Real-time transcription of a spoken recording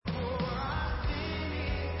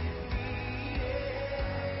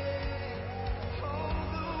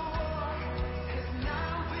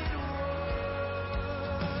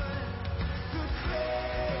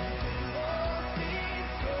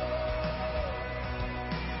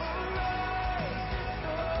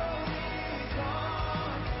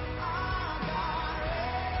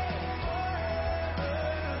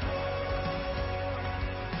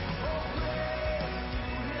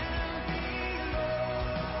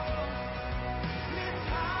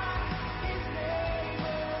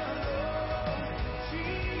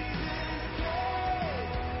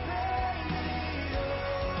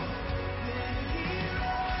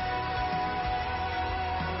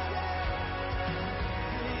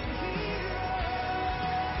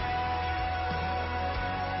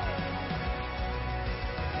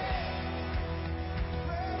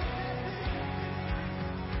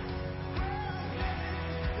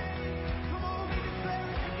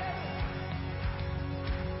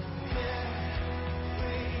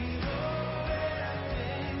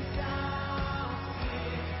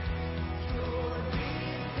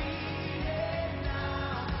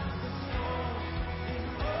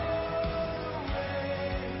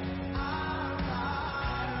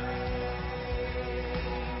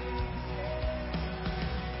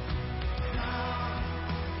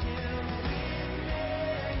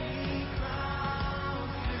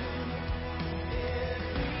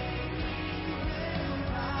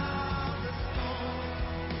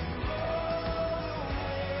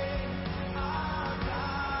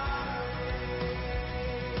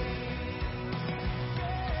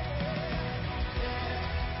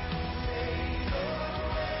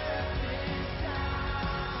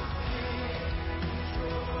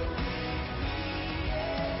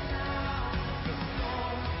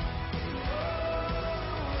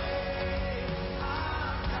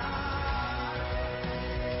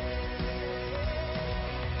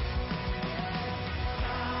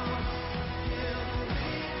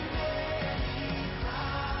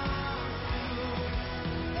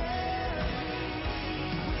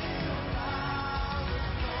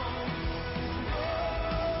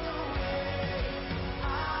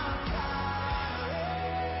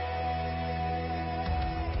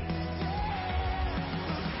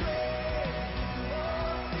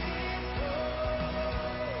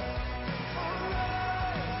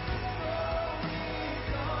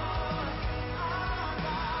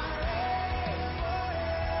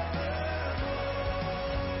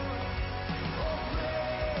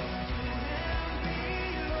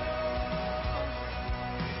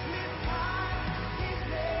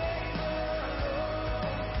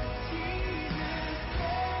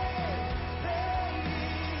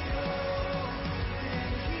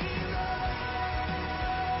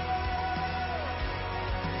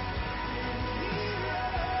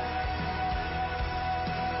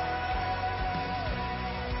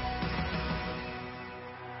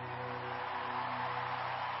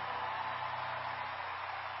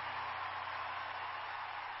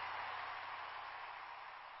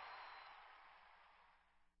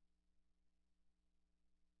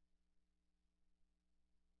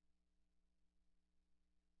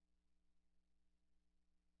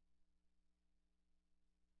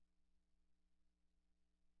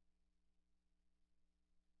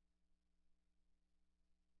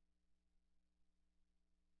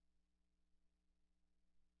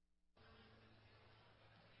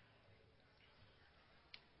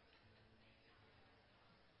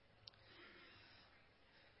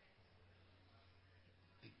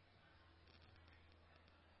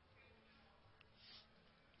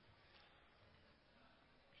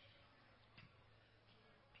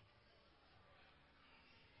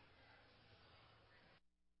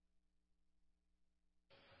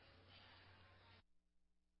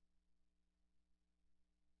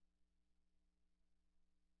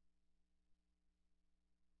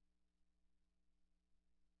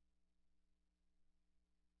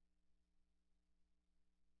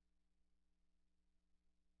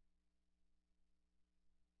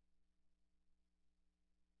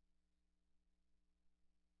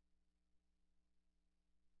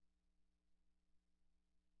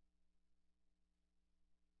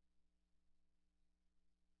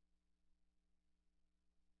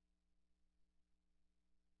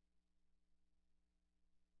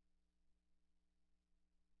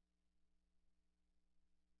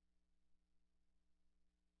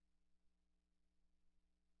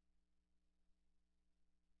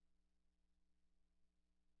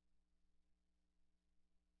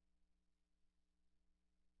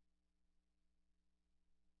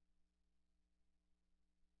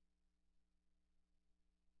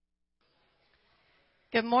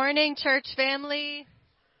Good morning, church family.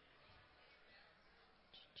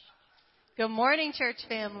 Good morning, church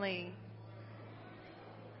family.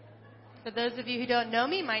 For those of you who don't know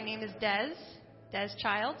me, my name is Des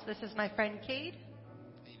Childs. This is my friend Cade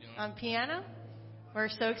on piano. We're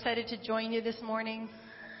so excited to join you this morning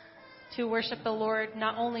to worship the Lord,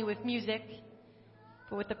 not only with music,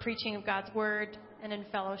 but with the preaching of God's word and in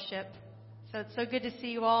fellowship. So it's so good to see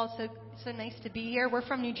you all. So nice to be here. We're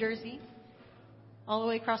from New Jersey, all the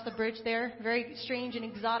way across the bridge there. Very strange and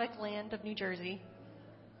exotic land of New Jersey.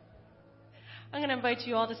 I'm going to invite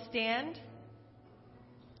you all to stand.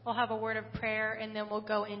 We'll have a word of prayer, and then we'll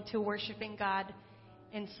go into worshiping God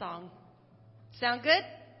in song. Sound good?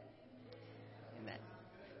 Amen.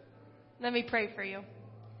 Let me pray for you.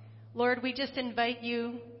 Lord, we just invite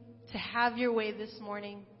you to have your way this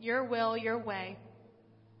morning. Your will, your way.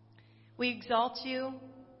 We exalt you.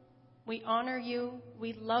 We honor you.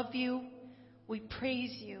 We love you. We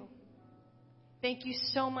praise you. Thank you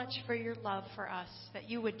so much for your love for us, that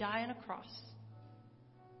you would die on a cross,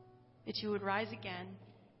 that you would rise again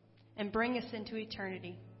and bring us into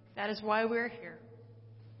eternity. That is why we're here.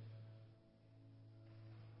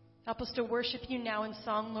 Help us to worship you now in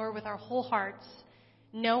song, Lord, with our whole hearts,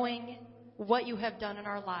 knowing what you have done in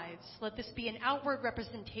our lives. Let this be an outward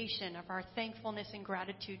representation of our thankfulness and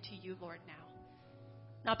gratitude to you, Lord, now.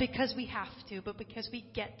 Not because we have to, but because we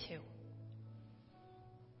get to.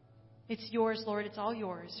 It's yours, Lord. It's all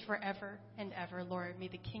yours forever and ever, Lord. May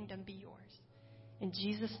the kingdom be yours. In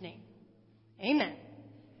Jesus' name, amen.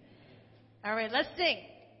 All right, let's sing.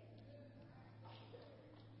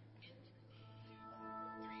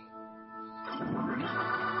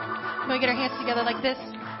 Can we get our hands together like this?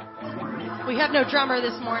 We have no drummer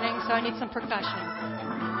this morning, so I need some percussion.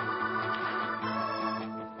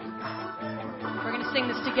 We're going to sing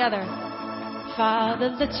this together. Father,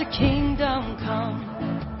 let your kingdom come.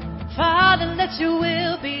 Father, let your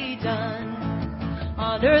will be done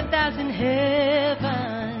on earth as in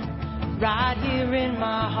heaven, right here in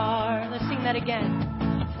my heart. Let's sing that again.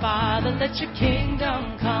 Father, let your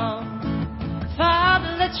kingdom come.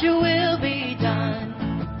 Father, let your will be done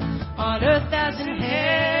on earth as in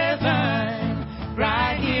heaven,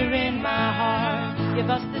 right here in my heart. Give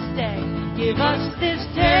us this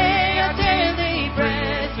day our daily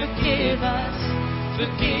bread. Forgive us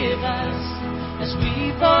as we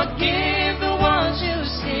forgive the ones who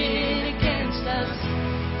sin against us.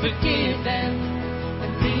 Forgive them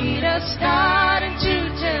and lead us not into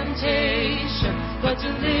temptation, but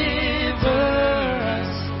deliver us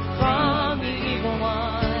from the evil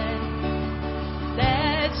one.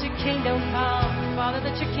 Let your kingdom come. Father,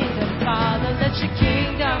 let your kingdom. Father, let your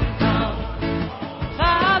kingdom come.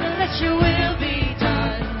 Father, let your will be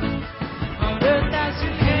done on earth as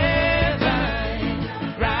in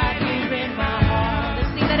heaven, right here in my heart. Let's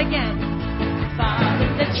sing that again. Father,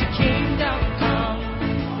 let your kingdom come.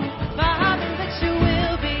 Father, let your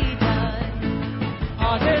will be done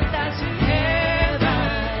on earth as in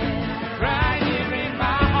heaven, right here in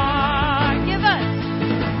my heart. Give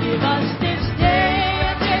us this day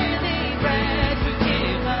our daily bread.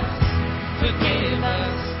 Forgive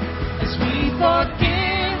us as we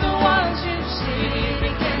forgive the ones who sin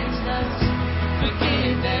against us.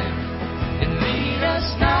 Forgive them and lead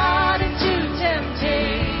us not into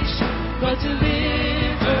temptation, but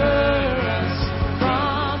deliver us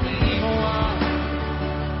from the evil one.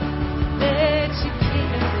 Let your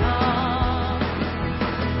kingdom come.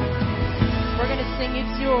 We're going to sing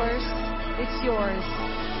It's Yours,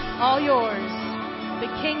 all yours. The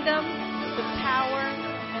kingdom, the power,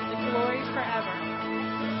 and the glory forever.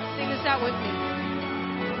 Sing this out with me.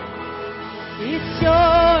 It's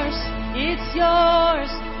yours,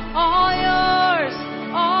 all yours,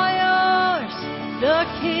 all yours. The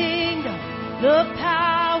kingdom, the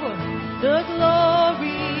power, the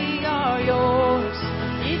glory are yours.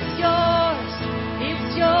 It's yours,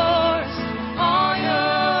 all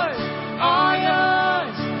yours, all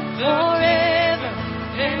yours. Forever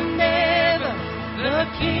and ever, the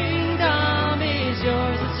kingdom is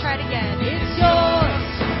yours. Let's try it again. It's yours,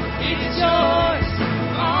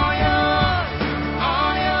 all yours,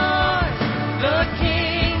 all yours. The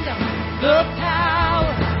kingdom, the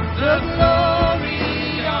power, the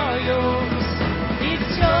glory are yours.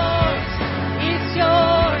 It's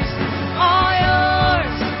yours, all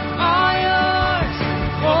yours, all yours.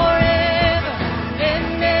 Forever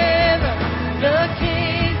and ever, the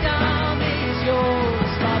kingdom is yours.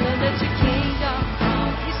 Father, let your kingdom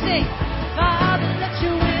come. You sing. Father, let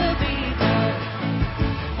your will be done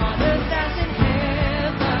on earth as in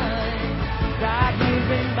heaven, right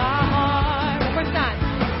here in my heart. One more time.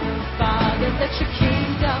 Father, let your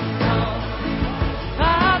kingdom come.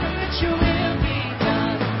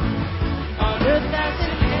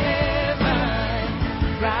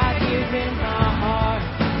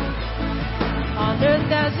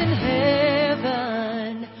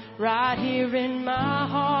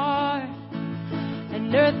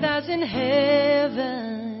 in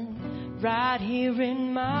heaven, right here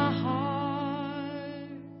in my heart.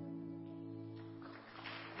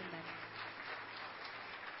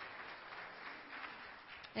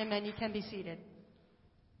 Amen. You can be seated.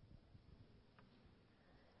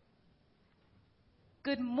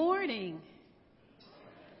 Good morning.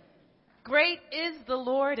 Great is the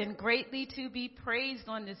Lord and greatly to be praised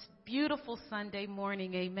on this beautiful Sunday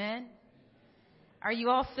morning. Amen. Are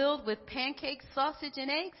you all filled with pancakes, sausage,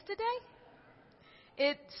 and eggs today?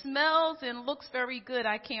 It smells and looks very good.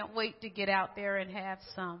 I can't wait to get out there and have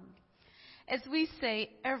some. As we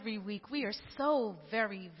say every week, we are so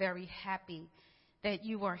very, very happy that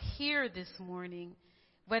you are here this morning,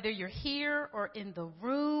 whether you're here or in the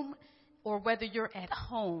room or whether you're at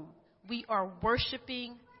home. We are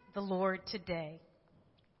worshiping the Lord today.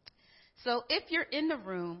 So if you're in the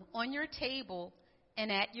room, on your table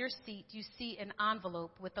and at your seat, you see an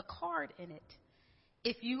envelope with a card in it.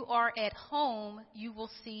 If you are at home, you will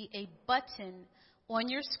see a button on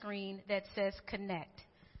your screen that says Connect.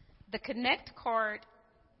 The Connect card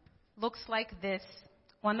looks like this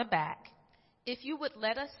on the back. If you would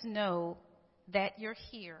let us know that you're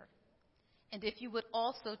here, and if you would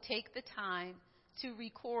also take the time to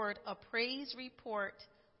record a praise report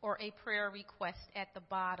or a prayer request at the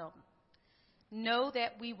bottom. Know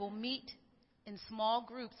that we will meet in small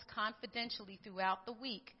groups confidentially throughout the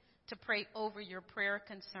week to pray over your prayer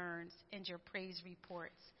concerns and your praise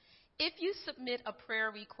reports. If you submit a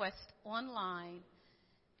prayer request online,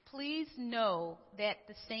 please know that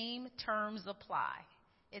the same terms apply.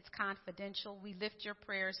 It's confidential. We lift your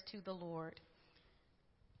prayers to the Lord.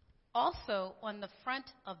 Also, on the front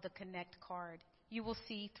of the Connect card, you will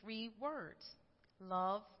see 3 words: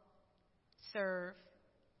 love, serve,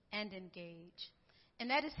 and engage. And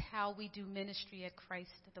that is how we do ministry at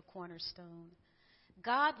Christ the Cornerstone.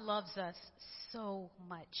 God loves us so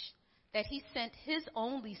much that he sent his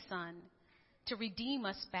only Son to redeem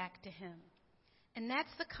us back to him. And that's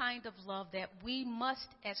the kind of love that we must,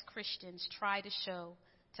 as Christians, try to show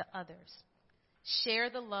to others. Share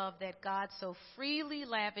the love that God so freely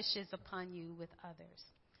lavishes upon you with others.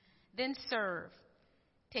 Then serve.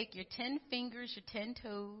 Take your 10 fingers, your 10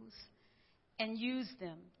 toes, and use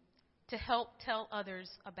them to help tell others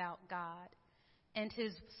about God and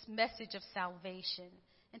his message of salvation,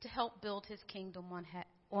 and to help build his kingdom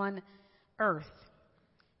on earth.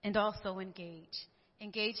 And also engage.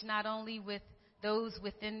 Engage not only with those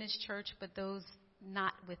within this church, but those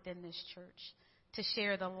not within this church, to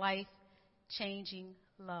share the life-changing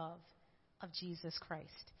love of Jesus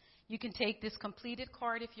Christ. You can take this completed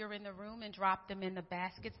card if you're in the room and drop them in the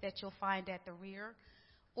baskets that you'll find at the rear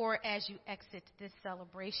or as you exit this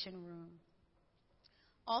celebration room.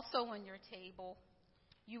 Also on your table,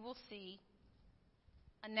 you will see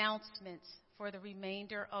announcements for the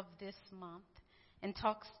remainder of this month and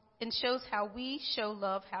shows how we show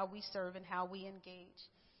love, how we serve, and how we engage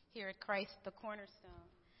here at Christ the Cornerstone.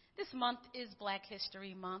 This month is Black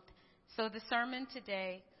History Month, so the sermon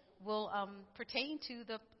today will pertain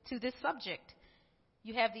to this subject.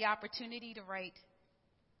 You have the opportunity to write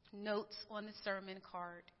notes on the sermon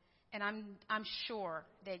card, and I'm sure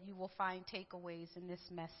that you will find takeaways in this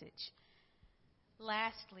message.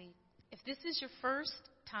 Lastly, if this is your first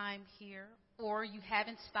time here or you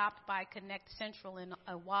haven't stopped by Connect Central in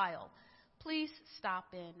a while, please stop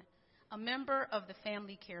in. A member of the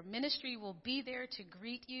Family Care Ministry will be there to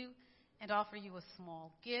greet you and offer you a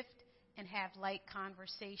small gift and have light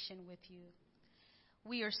conversation with you.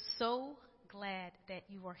 We are so glad that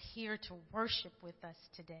you are here to worship with us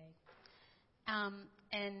today.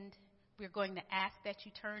 And we're going to ask that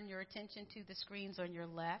you turn your attention to the screens on your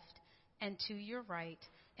left and to your right.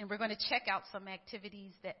 And we're going to check out some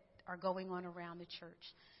activities that are going on around the church.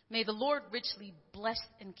 May the Lord richly bless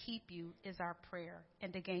and keep you is our prayer.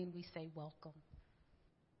 And again, we say welcome.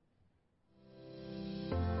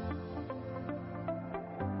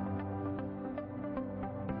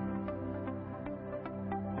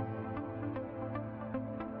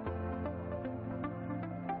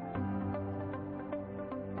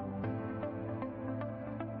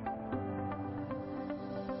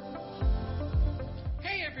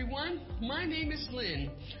 My name is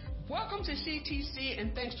Lynn. Welcome to CTC,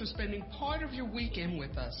 and thanks for spending part of your weekend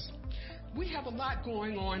with us. We have a lot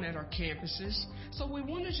going on at our campuses, so we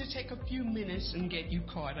wanted to take a few minutes and get you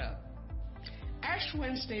caught up. Ash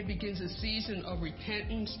Wednesday begins a season of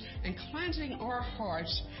repentance and cleansing our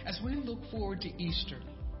hearts as we look forward to Easter.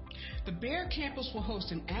 The Bear campus will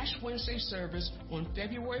host an Ash Wednesday service on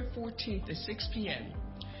February 14th at 6 p.m.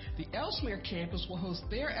 The Ellesmere campus will host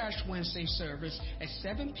their Ash Wednesday service at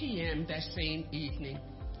 7 p.m. that same evening.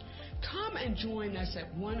 Come and join us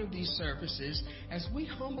at one of these services as we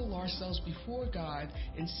humble ourselves before God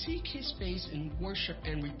and seek His face in worship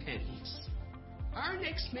and repentance. Our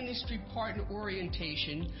next ministry partner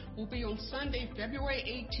orientation will be on Sunday, February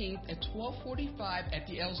 18th at 12:45 at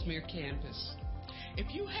the Ellesmere campus.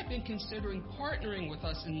 If you have been considering partnering with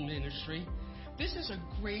us in ministry, this is a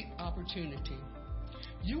great opportunity.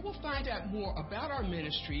 You will find out more about our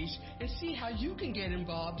ministries and see how you can get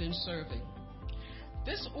involved in serving.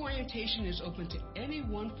 This orientation is open to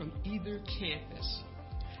anyone from either campus.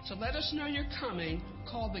 So let us know you're coming.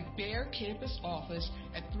 Call the Bear campus office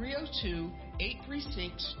at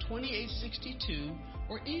 302-836-2862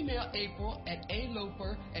 or email April at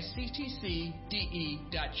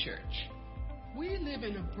aloper@ctcde.church. We live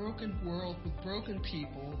in a broken world with broken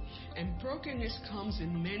people, and brokenness comes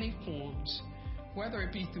in many forms. Whether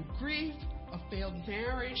it be through grief, a failed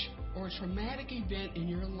marriage, or a traumatic event in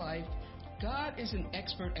your life, God is an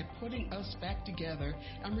expert at putting us back together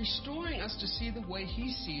and restoring us to see the way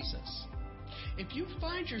He sees us. If you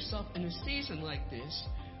find yourself in a season like this,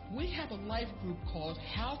 we have a life group called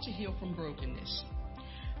How to Heal from Brokenness.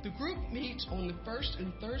 The group meets on the first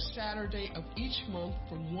and third Saturday of each month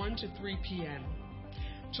from 1 to 3 p.m.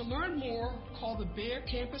 To learn more, call the Bear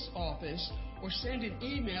campus office or send an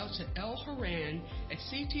email to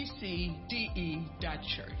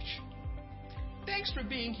lharan@ctcde.church. Thanks for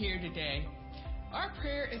being here today. Our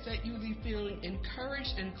prayer is that you leave feeling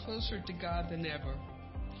encouraged and closer to God than ever.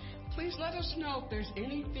 Please let us know if there's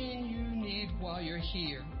anything you need while you're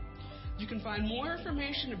here. You can find more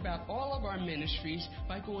information about all of our ministries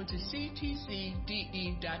by going to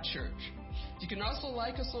ctcde.church. You can also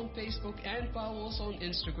like us on Facebook and follow us on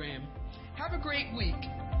Instagram. Have a great week.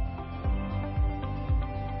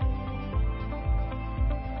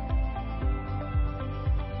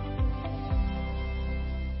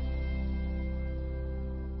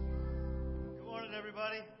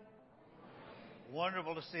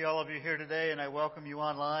 Wonderful to see all of you here today, and I welcome you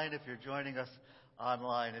online if you're joining us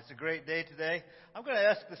online. It's a great day today. I'm going to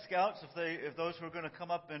ask the scouts if those who are going to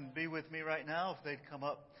come up and be with me right now, if they'd come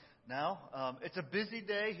up now. It's a busy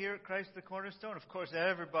day here at Christ the Cornerstone. Of course,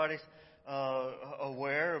 everybody's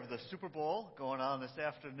aware of the Super Bowl going on this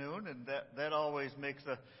afternoon, and that always makes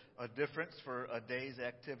a difference for a day's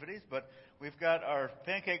activities. But we've got our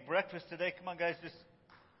pancake breakfast today. Come on, guys, just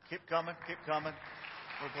keep coming, keep coming.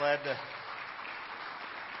 We're glad to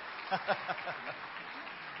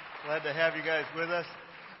have you guys with us.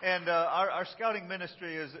 And our scouting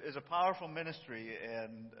ministry is a powerful ministry,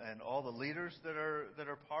 and all the leaders that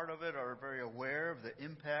are part of it are very aware of the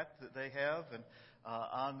impact that they have and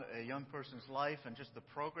on a young person's life, and just the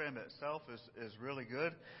program itself is really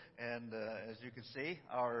good. And as you can see,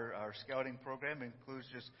 our scouting program includes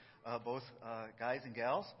just both guys and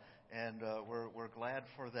gals, and we're glad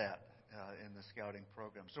for that in the scouting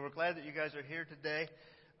program. So we're glad that you guys are here today.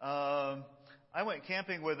 I went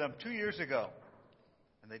camping with them 2 years ago,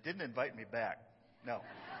 and they didn't invite me back. No.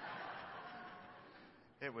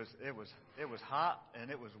 It was hot and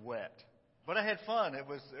it was wet, but I had fun. It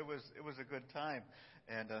was a good time,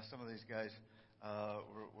 and some of these guys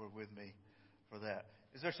were with me for that.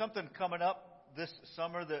 Is there something coming up this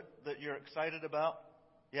summer that you're excited about?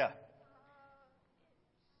 Yeah.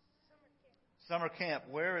 Summer camp.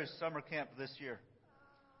 Where is summer camp this year?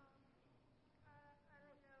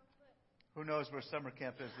 Who knows where summer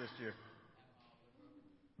camp is this year?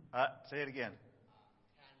 Say it again.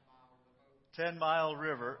 10 Mile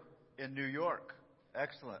River in New York.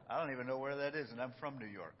 Excellent. I don't even know where that is, and I'm from New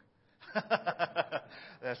York.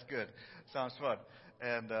 That's good. Sounds fun.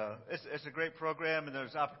 And it's a great program, and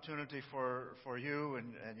there's opportunity for you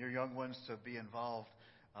and your young ones to be involved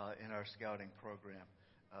in our scouting program.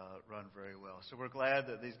 Run very well. So we're glad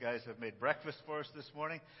that these guys have made breakfast for us this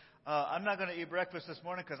morning. I'm not going to eat breakfast this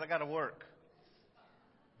morning because I got to work.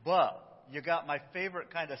 But you got my favorite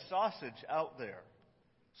kind of sausage out there.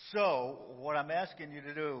 So what I'm asking you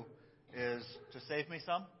to do is to save me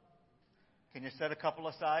some. Can you set a couple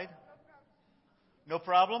aside? No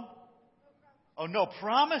problem? Oh, no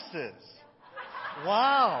promises.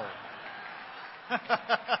 Wow.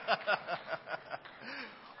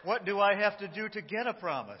 What do I have to do to get a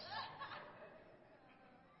promise?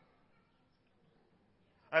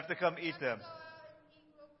 I have to come eat them.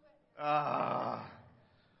 All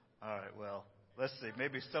right, well, let's see.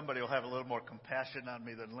 Maybe somebody will have a little more compassion on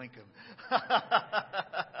me than Lincoln.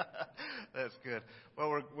 That's good.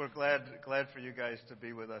 Well, we're glad for you guys to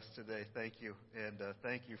be with us today. Thank you. And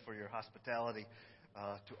thank you for your hospitality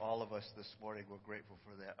to all of us this morning. We're grateful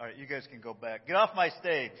for that. All right, you guys can go back. Get off my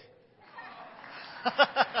stage. That's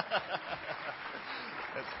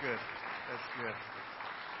good. That's good.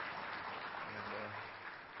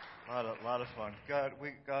 A lot of fun.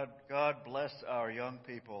 God bless our young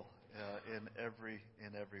people in every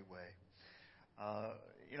way.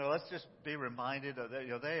 Let's just be reminded of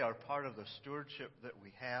that. They are part of the stewardship that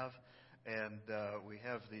we have, and we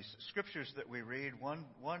have these scriptures that we read one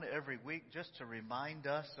every week, just to remind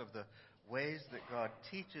us of the ways that God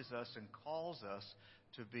teaches us and calls us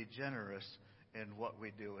to be generous in what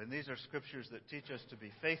we do. And these are scriptures that teach us to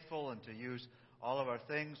be faithful and to use all of our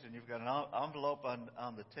things. And you've got an envelope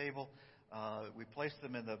on the table. We place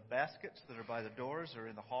them in the baskets that are by the doors or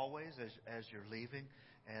in the hallways as you're leaving.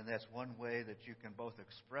 And that's one way that you can both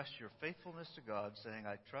express your faithfulness to God, saying,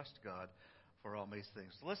 I trust God for all these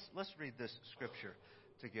things. So let's read this scripture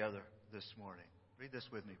together this morning. Read this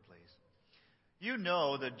with me, please. You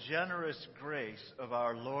know the generous grace of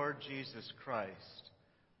our Lord Jesus Christ.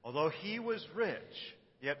 Although he was rich,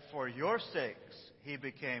 yet for your sakes he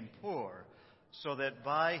became poor, so that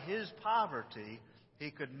by his poverty he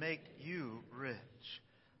could make you rich.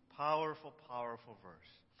 Powerful, powerful verse.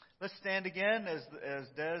 Let's stand again as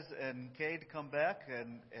Des and Cade come back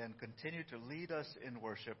and continue to lead us in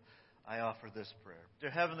worship. I offer this prayer. Dear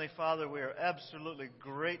Heavenly Father, we are absolutely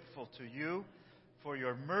grateful to you for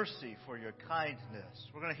your mercy, for your kindness.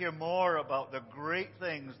 We're going to hear more about the great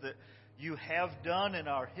things that you have done in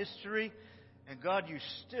our history. And God, you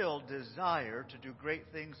still desire to do great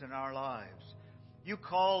things in our lives. You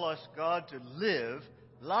call us, God, to live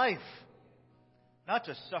life. Not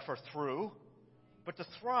to suffer through, but to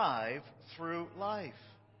thrive through life.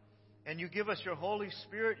 And you give us your Holy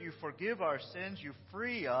Spirit. You forgive our sins. You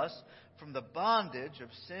free us from the bondage of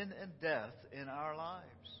sin and death in our lives.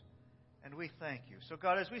 And we thank you. So,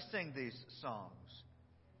 God, as we sing these songs,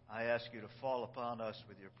 I ask you to fall upon us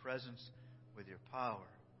with your presence, with your power.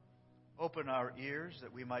 Open our ears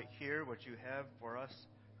that we might hear what you have for us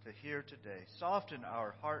to hear today. Soften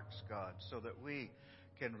our hearts, God, so that we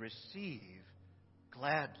can receive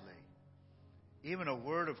gladly even a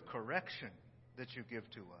word of correction that you give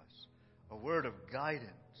to us, a word of guidance.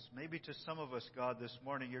 Maybe to some of us, God, this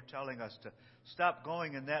morning you're telling us to stop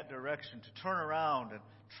going in that direction, to turn around and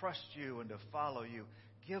trust you and to follow you.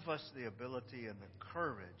 Give us the ability and the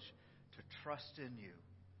courage to trust in you.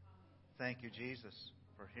 Thank you, Jesus,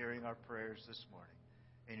 for hearing our prayers this morning.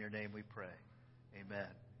 In your name we pray. Amen.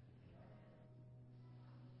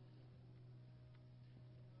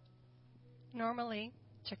 Normally,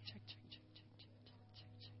 check.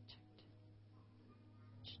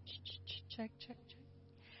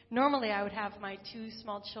 Normally, I would have my two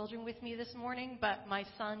small children with me this morning, but my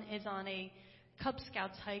son is on a Cub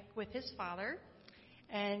Scouts hike with his father,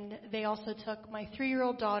 and they also took my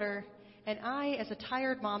 3-year-old daughter, and I, as a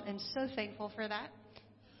tired mom, am so thankful for that.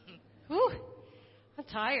 Whew, I'm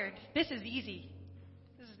tired. This is easy.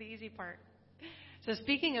 This is the easy part. So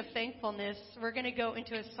speaking of thankfulness, we're going to go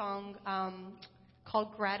into a song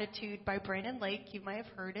called Gratitude by Brandon Lake. You might have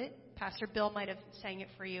heard it. Pastor Bill might have sang it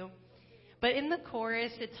for you. But in the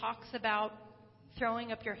chorus, it talks about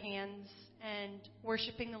throwing up your hands and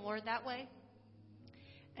worshiping the Lord that way.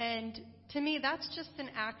 And to me, that's just an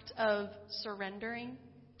act of surrendering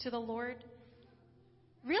to the Lord.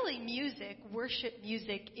 Really, worship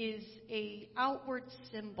music, is an outward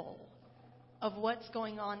symbol of what's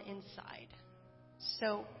going on inside.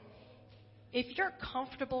 So if you're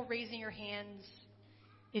comfortable raising your hands,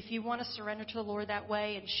 if you want to surrender to the Lord that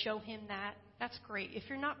way and show him that, that's great. If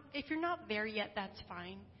you're not there yet, that's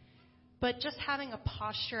fine. But just having a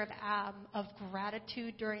posture of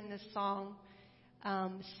gratitude during this song,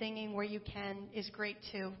 singing where you can, is great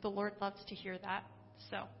too. The Lord loves to hear that.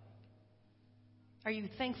 So, are you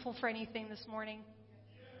thankful for anything this morning?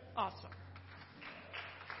 Awesome.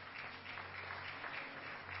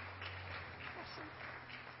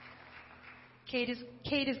 Kate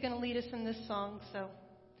is going to lead us in this song, so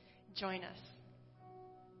join us.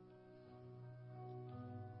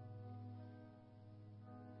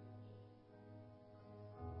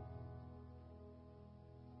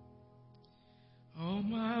 All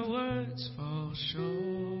my words fall short.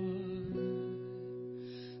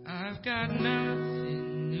 I've got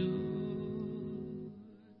nothing new.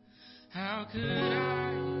 How could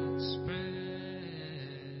I express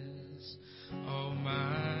all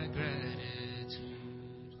my gratitude?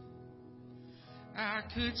 I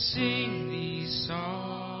could sing these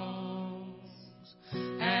songs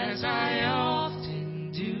as I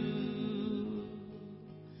often do.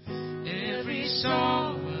 Every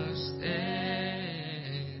song must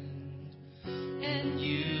end, and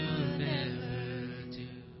you never do.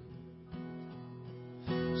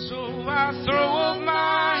 So I throw up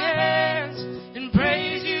my hands and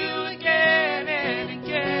praise you again and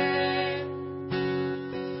again,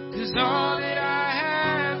 'cause all that I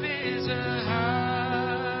have is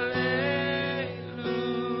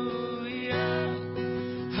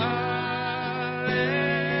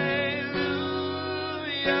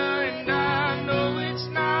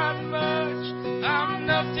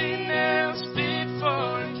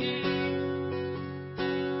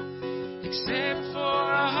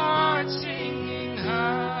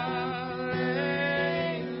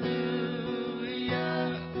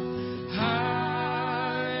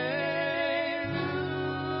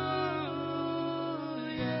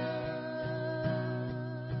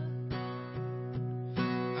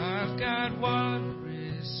got one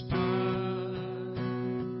response.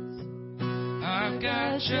 I've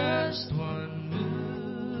got just one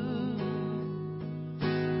move.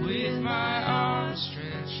 With my arms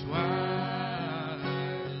stretched wide,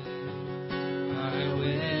 I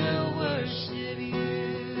will worship you.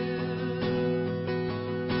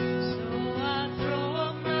 So I throw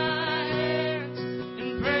up my hands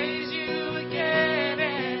and praise you again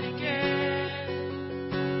and again.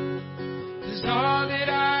 'Cause all that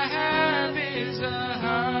I have is a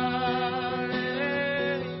hallelujah,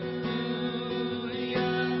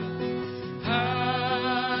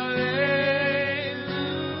 hallelujah.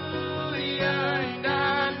 And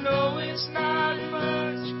I know it's not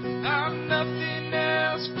much, I'm nothing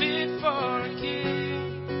else fit for a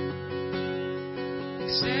king,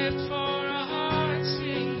 except for a heart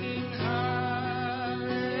singing hallelujah,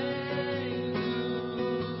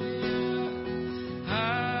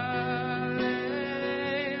 hallelujah.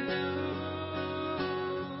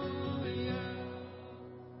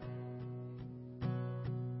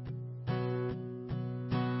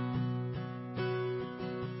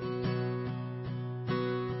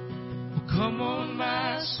 Come on,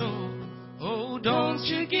 my soul, oh, don't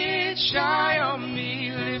you get shy on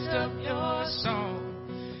me. Lift up your song,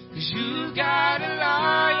 'cause you've got a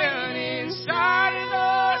lion inside of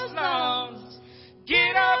those lungs.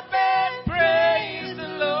 Get up and praise the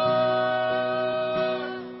Lord.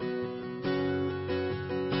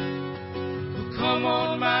 Oh, come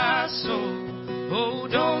on, my soul, oh,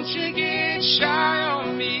 don't you get shy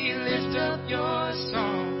on me. Lift up your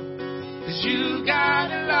song, 'cause you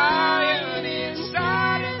got a lion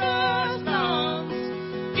inside of those lungs.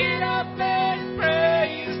 Get up and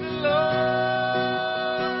praise the Lord.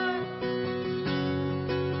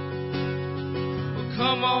 Oh,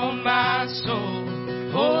 come on, my soul,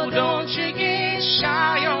 oh, don't you get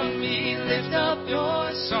shy on me. Lift up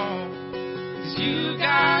your song, 'cause you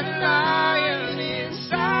got a lion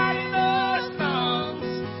inside of those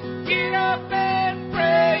lungs. Get up and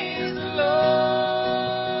praise the Lord.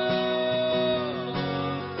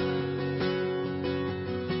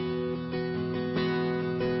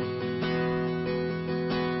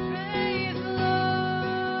 Praise the Lord.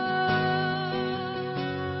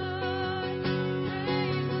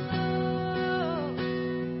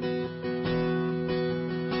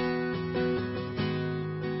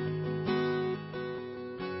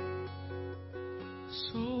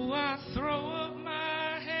 So I throw up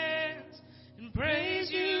my hands and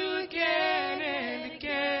praise you again and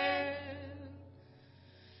again.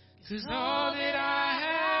 'Cause all that I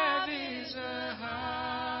have is a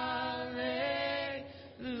hallelujah,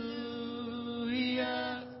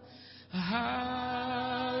 a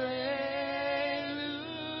hallelujah.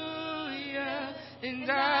 And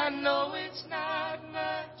I know it's not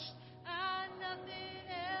much, I'm nothing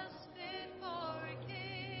else fit for a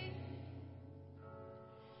king,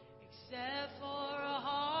 except for a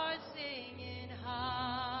heart singing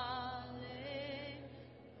hallelujah.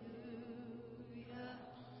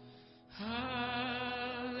 hallelujah.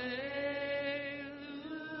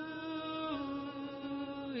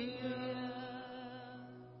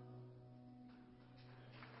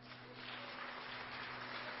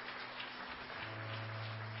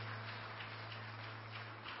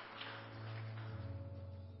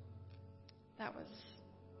 That was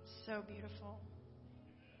so beautiful.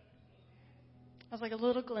 It was like a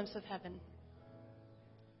little glimpse of heaven.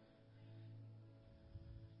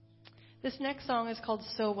 This next song is called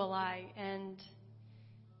So Will I, and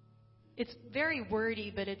it's very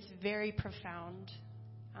wordy, but it's very profound.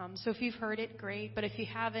 So if you've heard it, great. But if you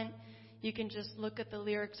haven't, you can just look at the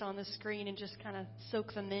lyrics on the screen and just kind of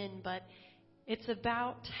soak them in. But it's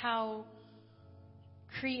about how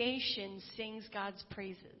creation sings God's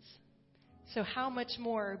praises. So how much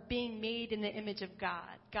more being made in the image of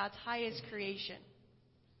God, God's highest creation,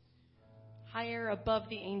 higher above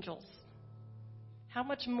the angels. How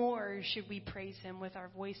much more should we praise Him with our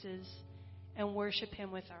voices and worship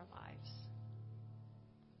Him with our lives?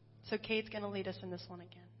 So Kate's going to lead us in this one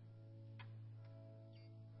again.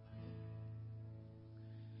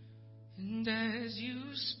 And as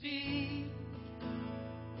you speak,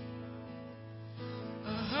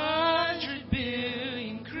 100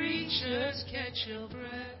 billion creatures catch your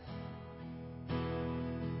breath,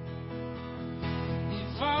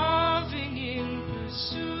 evolving in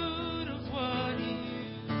pursuit of what you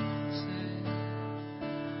said.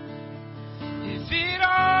 If it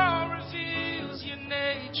all reveals your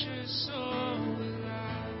nature, so will I.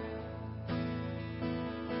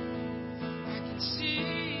 I can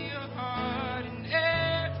see your heart in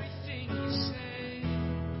everything you say.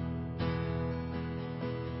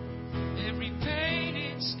 Every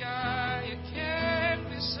painted sky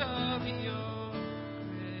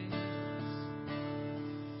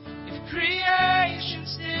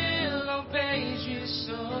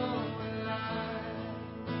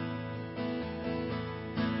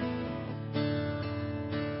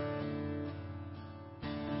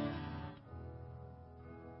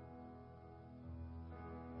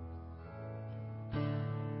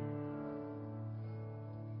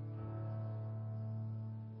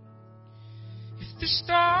the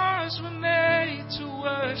stars were made to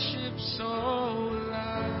worship, so will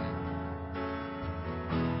I.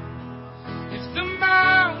 If the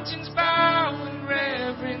mountains bow in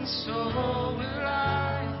reverence, so will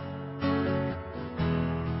I.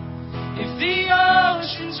 If the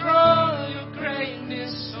oceans roll your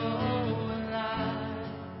greatness, so will I.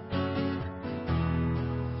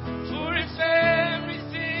 For if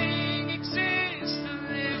everything exists to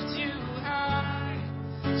lift you high,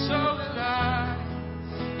 so will I.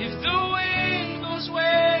 If the wind goes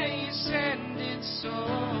where you send it, so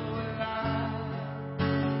will I.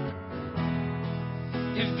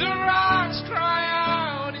 If the rocks cry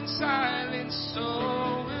out in silence, so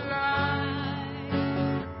will I.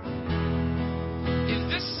 If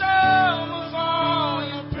the sum of all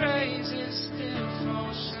your praises still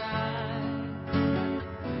falls short,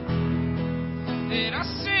 then I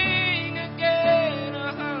sing again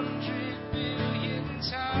 100 billion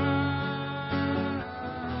times.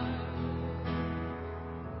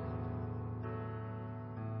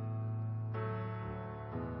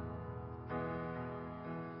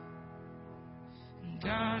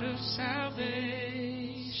 God of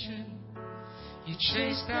salvation, you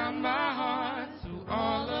chased down my heart through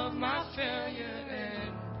all of my failure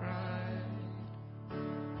and pride.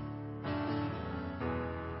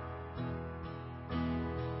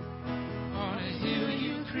 On a hill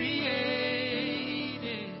you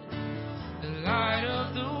created, the light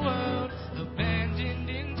of the world, abandoned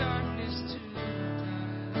in darkness to die.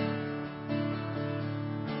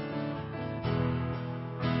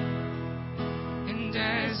 And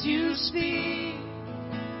as you speak,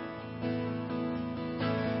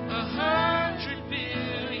 100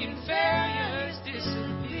 billion failures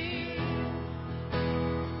disappear.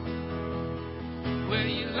 Where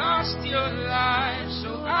you lost your life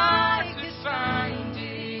so I could find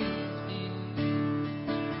it here.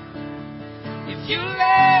 If you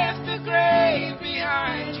left the grave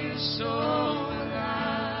behind you, so will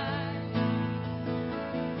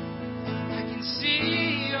I can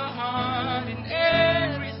see your heart in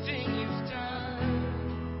everything you've done.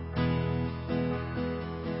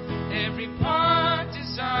 Every part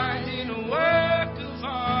designed in a work of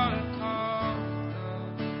art called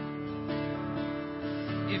love.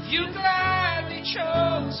 If you gladly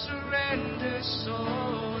chose surrender, so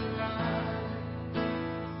will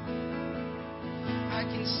I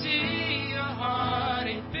can see your heart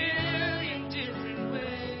in a billion different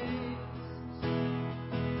ways.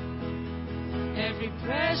 Every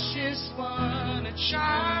precious one, a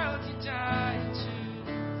child you died to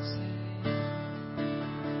save.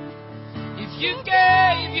 If you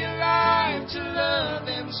gave your life to love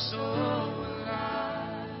them, so will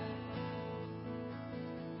I.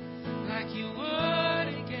 Like you would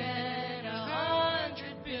again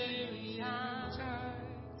 100 billion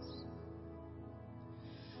times.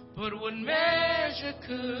 But what measure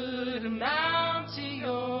could amount to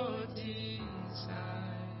your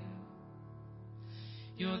desire?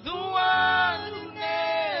 You're the one who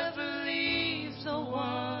never leaves the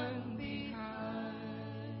one behind.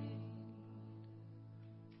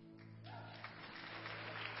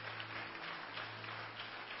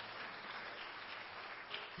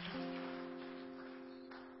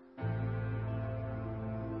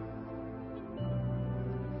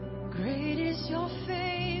 Great is your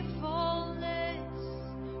faithfulness,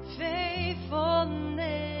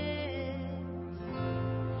 faithfulness.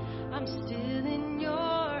 I'm still in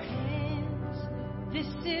your hands. This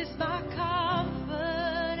is my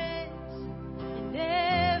confidence. You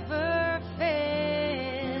never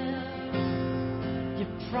fail. Your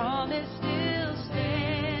promise still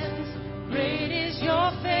stands. Great is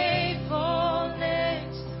your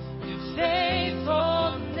faithfulness, your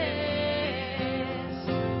faithfulness.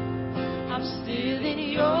 I'm still in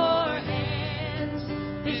your hands.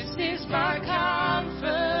 This is my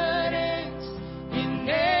confidence. You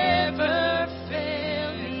never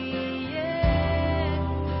fail me yet.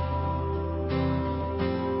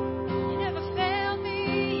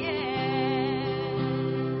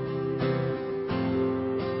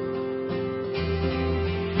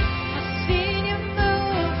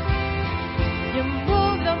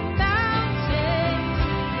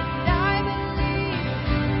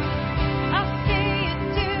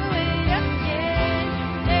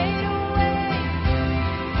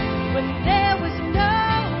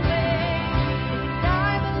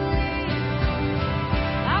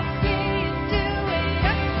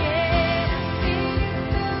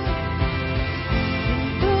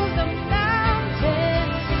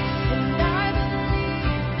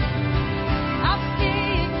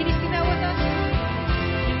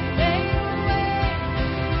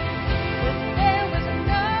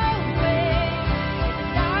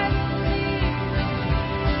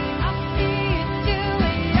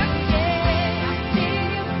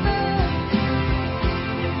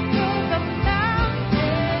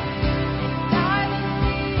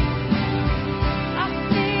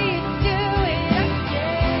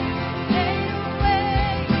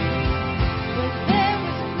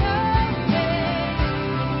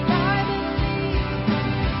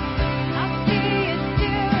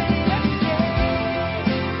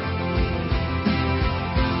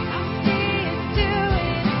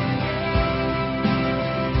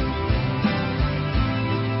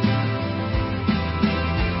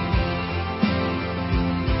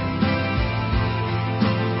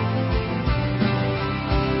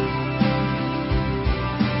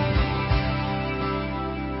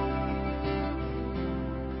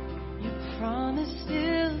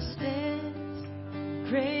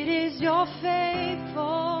 Great is your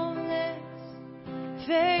faithfulness,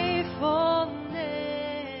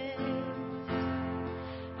 faithfulness.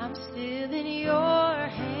 I'm still in your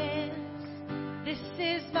hands. This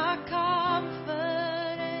is my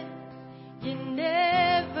confidence. You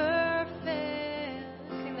never fail.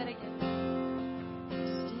 Sing that again.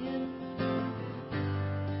 Still.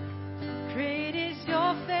 Great is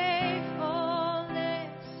your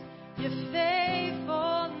faithfulness, your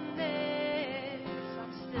faithfulness.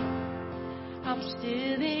 I'm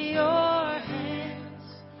still in your hands.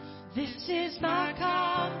 This is my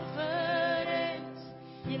confidence.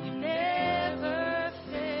 You never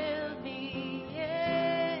fail me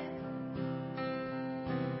yet.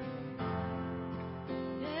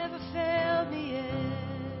 Never fail me yet.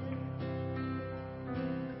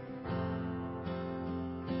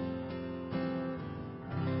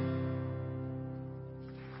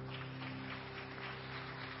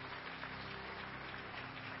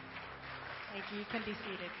 Thank you. You can be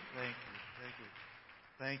seated. Thank you. Thank you.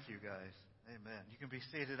 Thank you, guys. Amen. You can be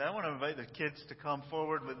seated. I want to invite the kids to come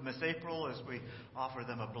forward with Miss April as we offer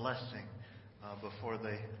them a blessing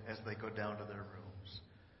as they go down to their rooms.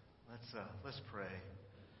 Let's pray.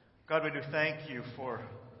 God, we do thank you for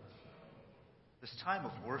this time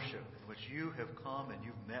of worship in which you have come and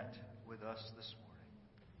you've met with us this morning.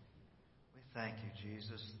 We thank you,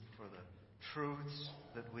 Jesus, for the truths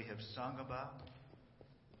that we have sung about.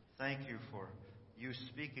 Thank you for you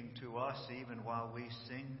speaking to us even while we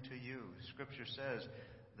sing to you. Scripture says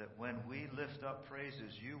that when we lift up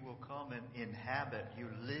praises, you will come and inhabit. You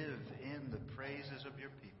live in the praises of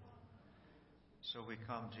your people. So we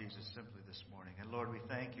come, Jesus, simply this morning. And Lord, we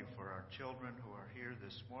thank you for our children who are here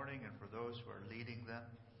this morning and for those who are leading them.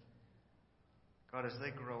 God, as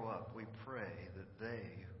they grow up, we pray that they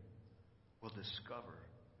will discover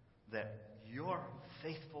that your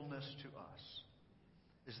faithfulness to us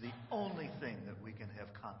is the only thing that we can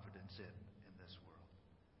have confidence in this world.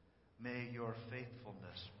 May your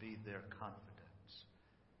faithfulness be their confidence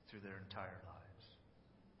through their entire lives.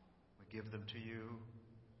 We give them to you.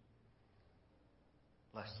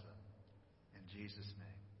 Bless them. In Jesus'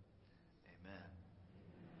 name, amen.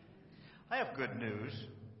 I have good news.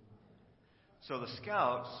 So the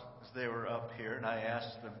scouts, as they were up here, and I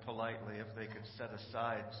asked them politely if they could set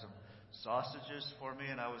aside some sausages for me,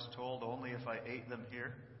 and I was told only if I ate them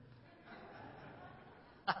here.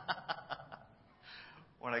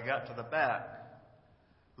 When I got to the back,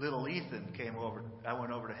 little Ethan came over. I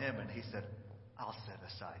went over to him, and he said, "I'll set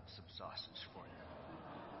aside some sausage for you."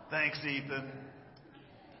 Thanks, Ethan.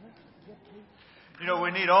 You know,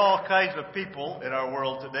 we need all kinds of people in our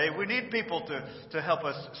world today. We need people to help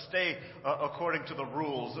us stay according to the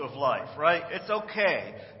rules of life, right? It's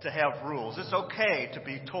okay to have rules. It's okay to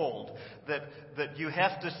be told that you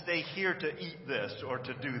have to stay here to eat this or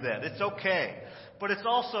to do that. It's okay. But it's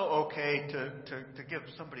also okay to give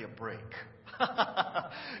somebody a break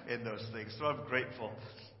in those things. So I'm grateful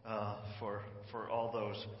for all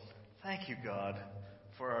those. Thank you, God,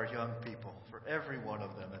 for our young people, for every one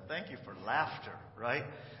of them. And thank you for laughter, right?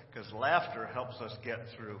 Because laughter helps us get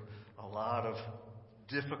through a lot of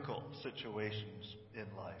difficult situations in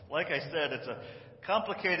life. Like I said, it's a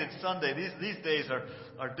complicated Sunday. These days are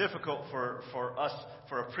difficult for us,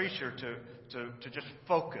 for a preacher to just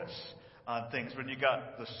focus on things. When you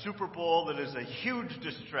got the Super Bowl, that is a huge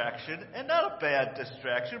distraction, and not a bad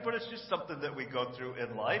distraction, but it's just something that we go through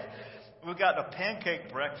in life. We've got a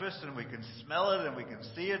pancake breakfast, and we can smell it, and we can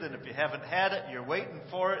see it, and if you haven't had it, you're waiting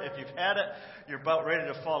for it. If you've had it, you're about ready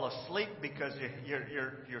to fall asleep because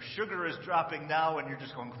your sugar is dropping now, and you're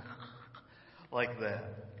just going like that.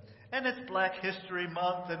 And it's Black History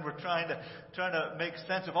Month, and we're trying to make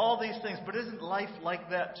sense of all these things. But isn't life like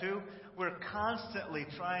that too? We're constantly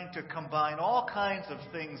trying to combine all kinds of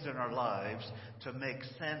things in our lives to make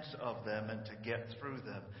sense of them and to get through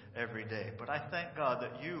them every day. But I thank God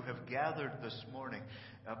that you have gathered this morning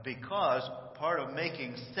because part of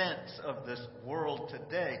making sense of this world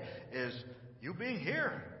today is you being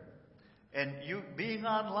here and you being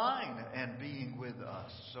online and being with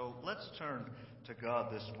us. So let's turn to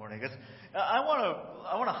God this morning. I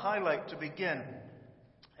want to highlight to begin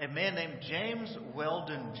a man named James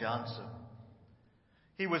Weldon Johnson.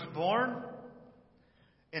 He was born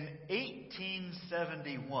in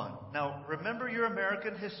 1871. Now, remember your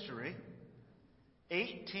American history.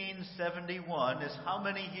 1871 is how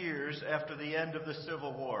many years after the end of the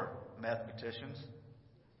Civil War, mathematicians?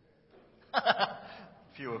 A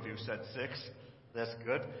few of you said 6. That's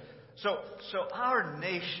good. So our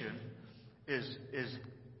nation is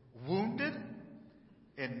wounded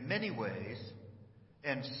in many ways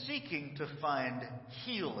and seeking to find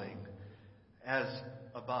healing as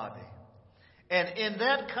a body. And in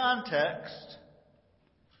that context,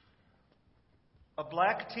 a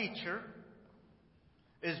black teacher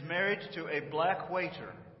is married to a black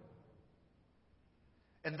waiter.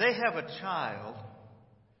 And they have a child,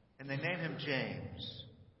 and they name him James.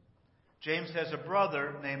 James has a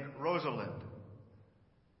brother named Rosalind.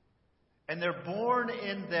 And they're born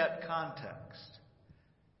in that context,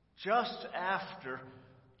 just after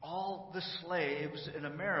all the slaves in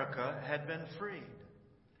America had been freed.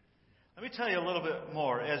 Let me tell you a little bit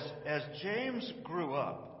more. As James grew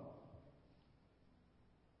up,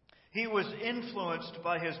 he was influenced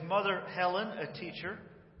by his mother, Helen, a teacher,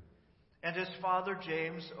 and his father,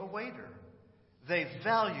 James, a waiter. They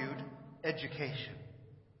valued education.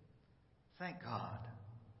 Thank God.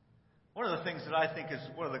 One of the things that I think is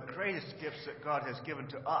one of the greatest gifts that God has given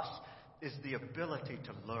to us is the ability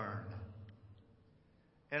to learn.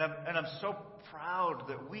 And I'm so proud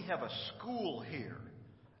that we have a school here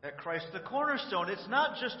at Christ the Cornerstone. It's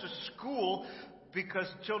not just a school because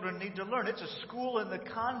children need to learn. It's a school in the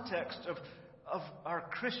context of our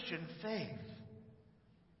Christian faith.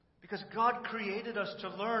 Because God created us to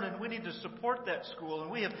learn, and we need to support that school.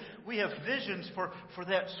 And we have visions for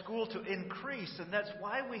that school to increase, and that's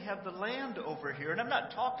why we have the land over here. And I've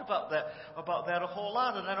not talked about that a whole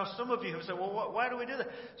lot. And I know some of you have said, "Well, why do we do that?"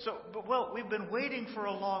 Well, we've been waiting for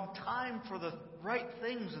a long time for the right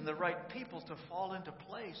things and the right people to fall into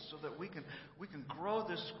place so that we can grow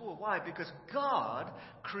this school. Why? Because God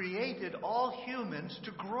created all humans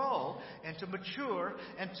to grow and to mature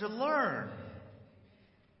and to learn.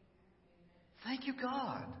 Thank you,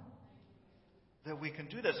 God, that we can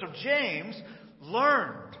do that. So James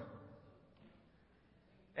learned,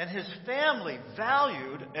 and his family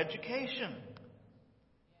valued education.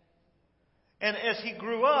 And as he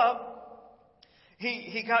grew up,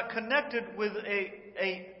 he got connected with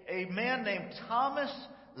a man named Thomas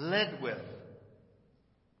Ledwith.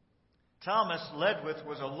 Thomas Ledwith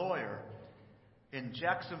was a lawyer in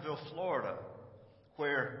Jacksonville, Florida,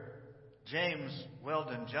 where James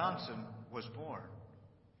Weldon Johnson was born.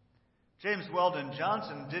 James Weldon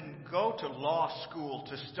Johnson didn't go to law school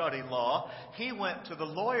to study law. He went to the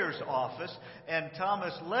lawyer's office, and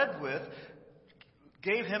Thomas Ledwith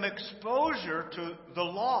gave him exposure to the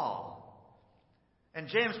law. And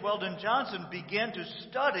James Weldon Johnson began to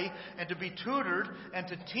study and to be tutored and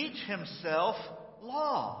to teach himself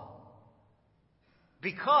law.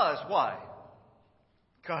 Because, why?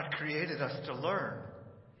 God created us to learn.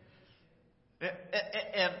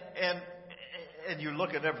 And you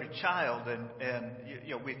look at every child, and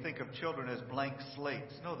we think of children as blank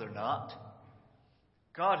slates. No, they're not.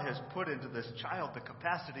 God has put into this child the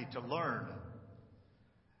capacity to learn.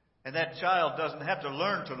 And that child doesn't have to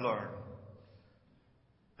learn to learn.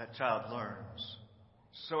 That child learns.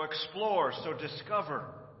 So explore, so discover.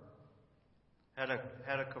 Had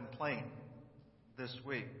a complaint this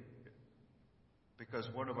week because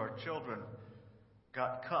one of our children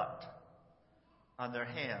got cut on their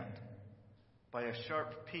hand by a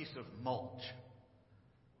sharp piece of mulch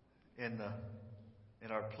in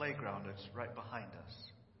our playground. It's right behind us.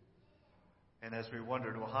 And as we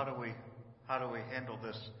wondered, well, how do we handle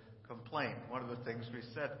this complaint? One of the things we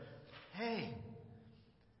said, hey,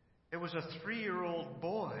 it was a 3-year-old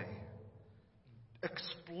boy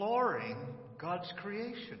exploring God's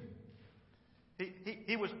creation.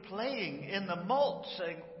 He was playing in the mulch,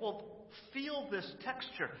 saying, well, feel this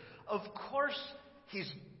texture. Of course,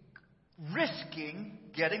 he's risking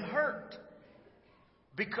getting hurt.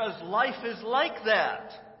 Because life is like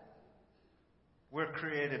that. We're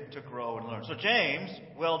created to grow and learn. So James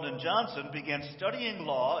Weldon Johnson began studying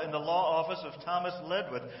law in the law office of Thomas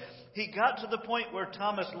Ledwith. He got to the point where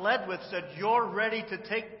Thomas Ledwith said, you're ready to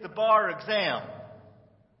take the bar exam.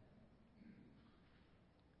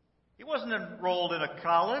 He wasn't enrolled in a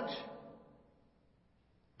college,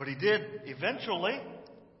 but he did eventually.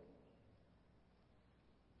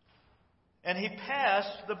 And he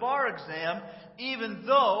passed the bar exam, even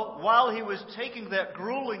though while he was taking that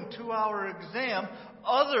grueling 2-hour exam,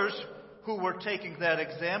 others who were taking that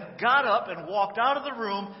exam got up and walked out of the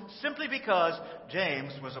room simply because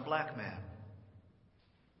James was a black man.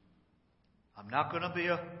 I'm not going to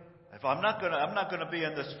be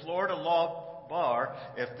in this Florida law bar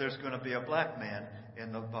if there's going to be a black man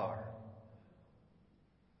in the bar.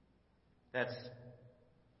 That's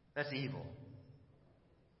evil.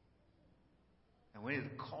 And we need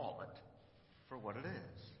to call it for what it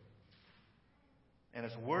is. And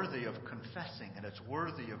it's worthy of confessing, and it's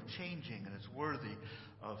worthy of changing, and it's worthy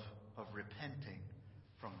of repenting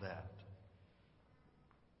from that.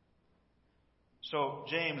 So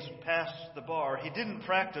James passed the bar. He didn't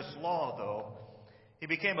practice law, though. He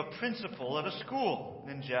became a principal at a school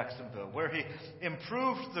in Jacksonville where he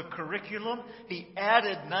improved the curriculum. He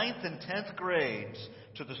added 9th and 10th grades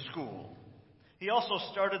to the school. He also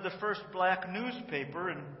started the first black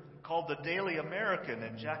newspaper called the Daily American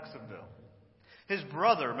in Jacksonville. His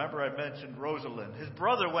brother, remember I mentioned Rosalind, his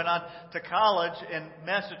brother went on to college in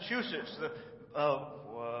Massachusetts,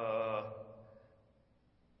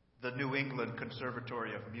 the New England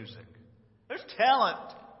Conservatory of Music. There's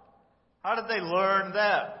talent. How did they learn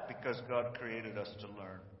that? Because God created us to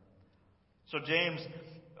learn. So James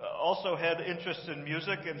also had interest in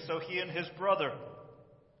music, and so he and his brother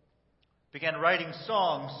began writing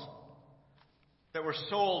songs that were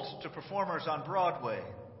sold to performers on Broadway.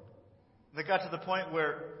 They got to the point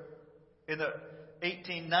where in the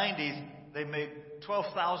 1890s they made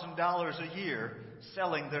 $12,000 a year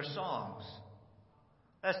selling their songs.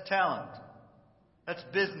 That's talent. That's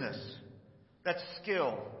business. That's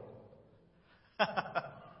skill.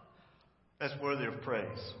 That's worthy of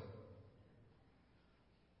praise.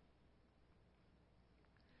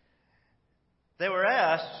 They were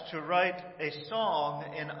asked to write a song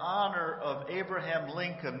in honor of Abraham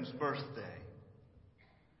Lincoln's birthday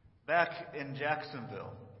back in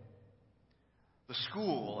Jacksonville. The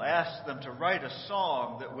school asked them to write a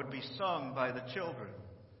song that would be sung by the children.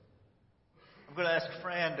 I'm going to ask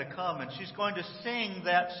Fran to come, and she's going to sing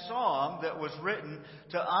that song that was written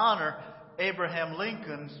to honor Abraham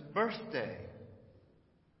Lincoln's birthday.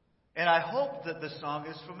 And I hope that this song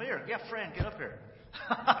is familiar. Yeah, Fran, get up here.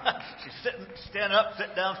 She's sitting, stand up,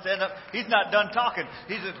 sit down, stand up. He's not done talking.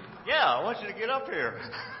 He said, yeah, I want you to get up here.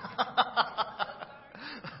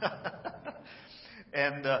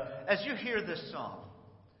 And as you hear this song,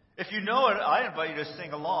 if you know it, I invite you to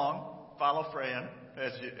sing along. Follow Fran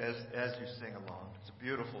as you sing along. It's a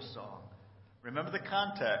beautiful song. Remember the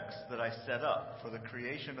context that I set up for the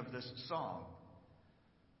creation of this song.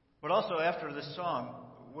 But also after this song,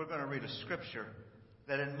 we're going to read a scripture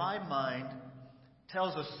that in my mind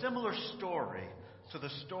tells a similar story to the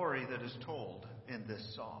story that is told in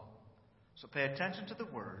this song. So pay attention to the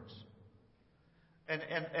words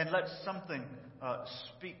and let something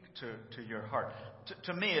speak to your heart.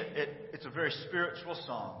 To me, it's a very spiritual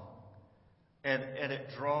song, and it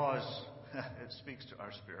draws, it speaks to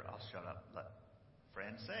our spirit. I'll shut up. Let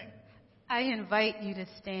Fran sing. I invite you to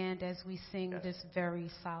stand as we sing this very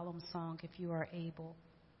solemn song, if you are able.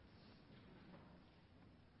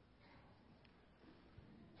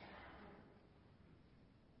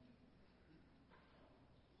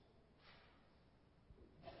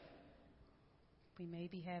 We may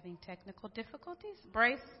be having technical difficulties.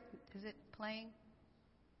 Bryce, is it playing?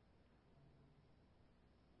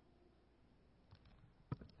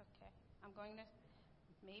 Okay, I'm going to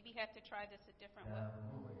maybe have to try this a different way.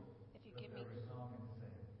 If you give me every song and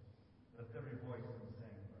sing. Lift every voice and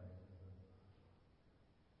sing, right?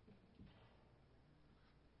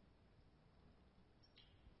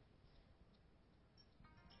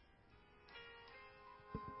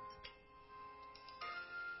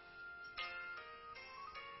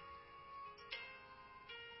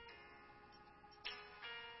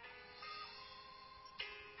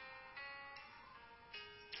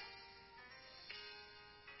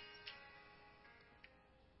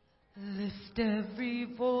 Lift every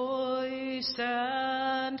voice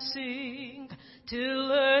and sing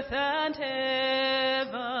till earth and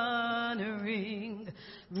heaven ring,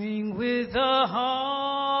 ring with the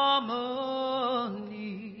harmonies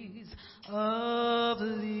of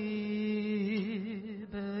liberty.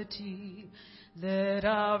 Let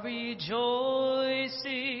our rejoicing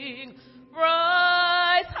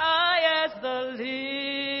rise high as the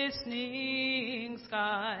listening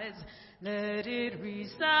skies. Let it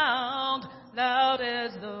resound loud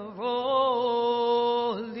as the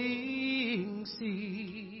rolling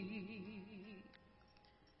sea.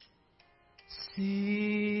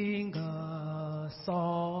 Sing a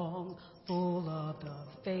song full of the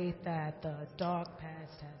faith that the dark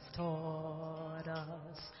past has taught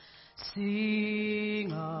us.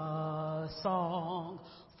 Sing a song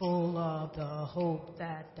full of the hope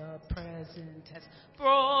that the present has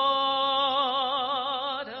brought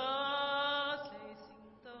us.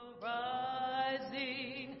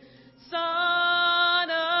 Son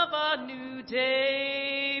of a new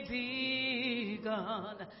day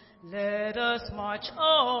begun, let us march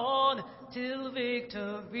on till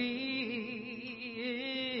victory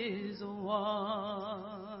is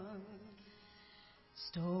won.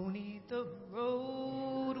 Stony the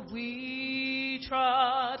road we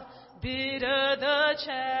trod, bitter the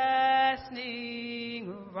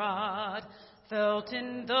chastening rod, felt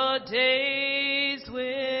in the days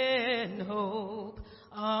when hope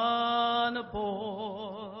unborn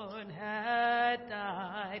had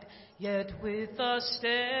died, yet with a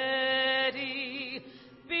steady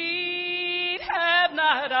beat have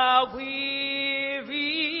not our weary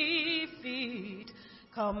feet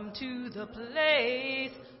come to the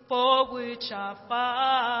place for which our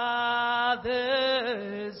fathers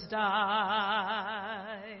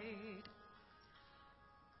died.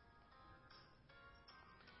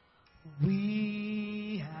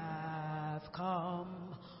 We have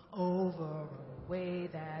come over a way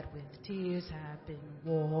that with tears have been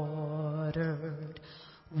watered.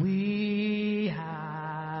 We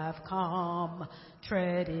have come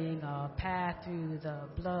treading a path through the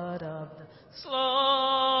blood of the slaughtered.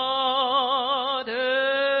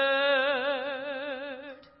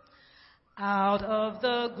 Out of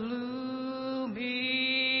the gloomy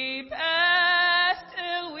past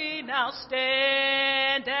till we now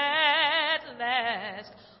stand at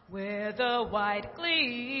last where the white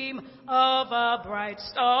gleam of a bright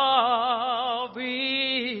star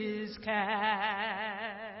is cast.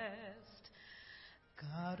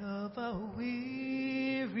 God of our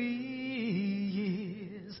weary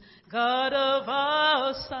years, God of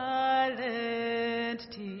our silent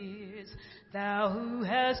tears, Thou who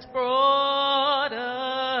hast brought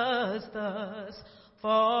us thus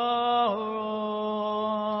far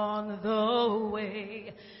on the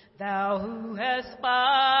way, Thou who hast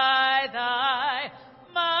by Thy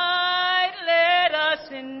might led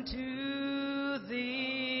us into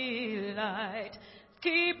the light,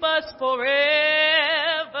 keep us forever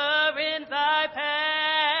in Thy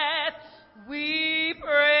path, we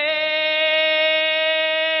pray.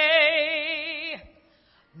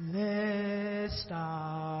 Lest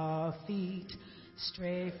our feet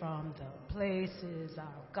stray from the places,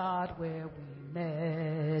 our God, where we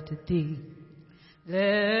met Thee,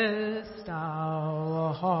 lest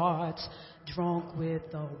our hearts, drunk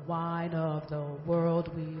with the wine of the world,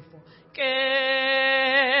 we forget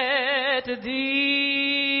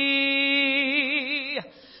Thee.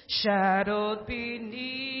 Shadowed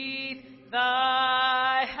beneath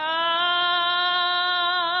Thy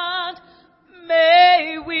hand,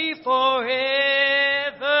 may we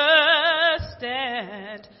forever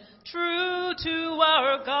stand true to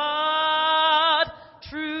our God,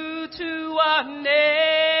 true to our native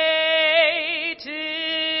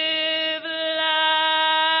land.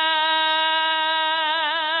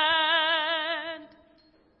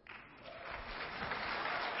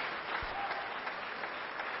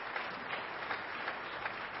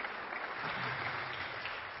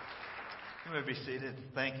 You may be seated.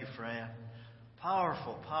 Thank you, Fran.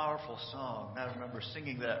 Powerful, powerful song. I remember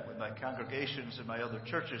singing that with my congregations in my other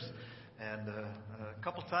churches, and a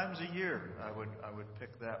couple times a year I would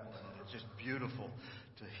pick that one. And it's just beautiful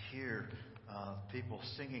to hear people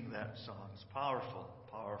singing that song. It's a powerful,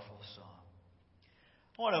 powerful song.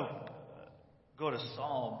 I want to go to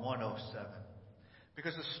Psalm 107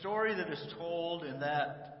 because the story that is told in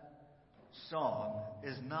that song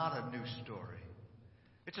is not a new story.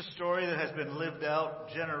 It's a story that has been lived out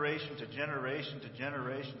generation to generation to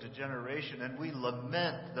generation to generation, and we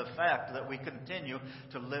lament the fact that we continue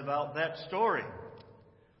to live out that story.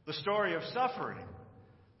 The story of suffering,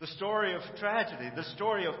 the story of tragedy, the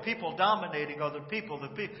story of people dominating other people,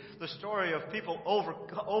 the story of people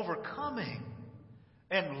overcoming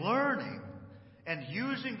and learning and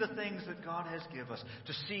using the things that God has given us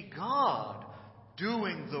to see God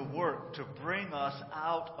doing the work to bring us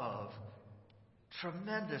out of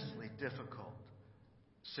tremendously difficult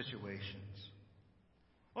situations.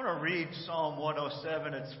 I want to read Psalm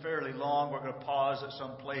 107. It's fairly long. We're going to pause at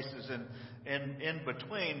some places in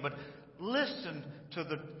between. But listen to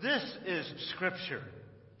this is Scripture.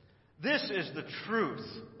 This is the truth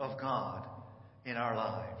of God in our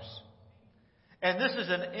lives. And this is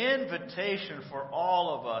an invitation for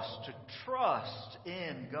all of us to trust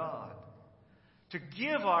in God, to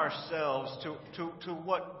give ourselves to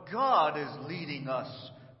what God is leading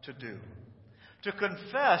us to do, to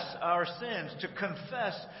confess our sins, to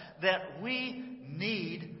confess that we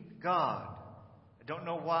need God. I don't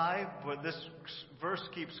know why, but this verse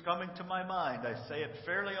keeps coming to my mind. I say it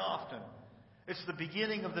fairly often. It's the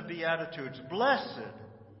beginning of the Beatitudes. Blessed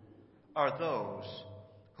are those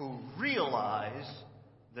who realize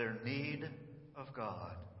their need of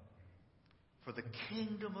God, for the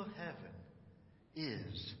kingdom of heaven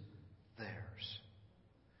is theirs.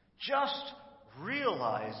 Just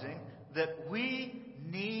realizing that we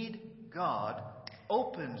need God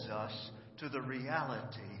opens us to the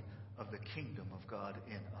reality of the kingdom of God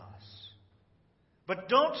in us. But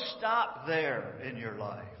don't stop there in your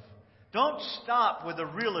life. Don't stop with the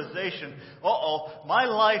realization, my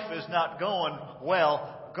life is not going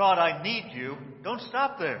well. God, I need you. Don't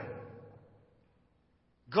stop there.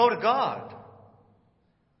 Go to God.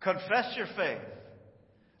 Confess your faith.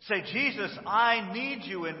 Say, Jesus, I need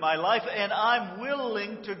you in my life, and I'm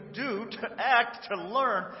willing to act, to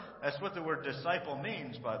learn. That's what the word disciple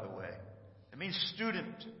means, by the way. It means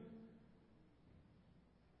student.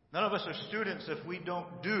 None of us are students if we don't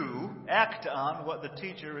act on what the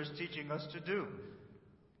teacher is teaching us to do.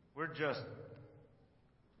 We're just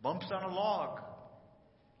bumps on a log.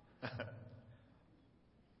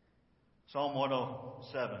 Psalm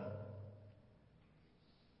 107.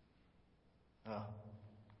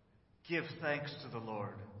 Give thanks to the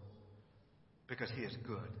Lord because He is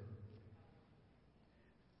good.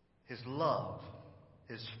 His love,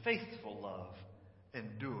 His faithful love,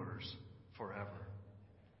 endures forever.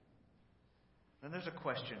 Then there's a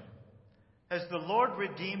question. Has the Lord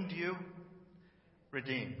redeemed you?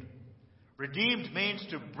 Redeemed. Redeemed means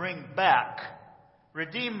to bring back.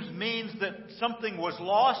 Redeemed means that something was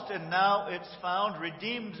lost and now it's found.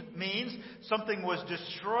 Redeemed means something was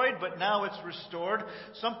destroyed but now it's restored.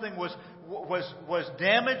 Something was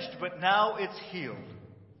damaged but now it's healed.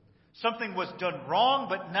 Something was done wrong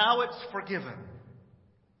but now it's forgiven.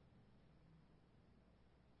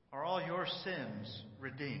 Are all your sins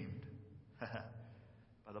redeemed?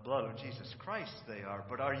 By the blood of Jesus Christ they are.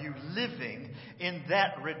 But are you living in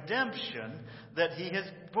that redemption that He has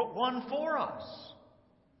won for us?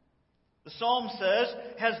 The Psalm says,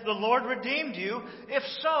 has the Lord redeemed you? If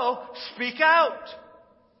so, speak out.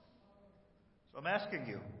 So I'm asking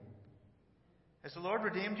you, has the Lord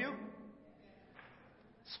redeemed you?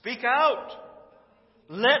 Speak out.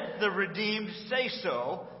 Let the redeemed say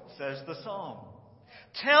so, says the Psalm.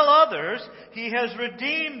 Tell others He has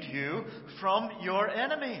redeemed you from your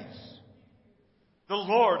enemies. The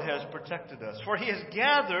Lord has protected us, for He has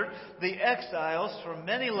gathered the exiles from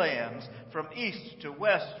many lands, from east to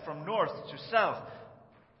west, from north to south.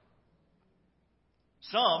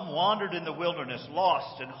 Some wandered in the wilderness,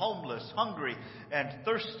 lost and homeless, hungry and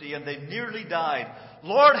thirsty, and they nearly died.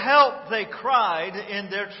 Lord, help, they cried in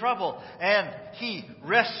their trouble, and He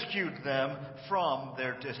rescued them from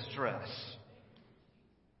their distress.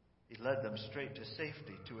 He led them straight to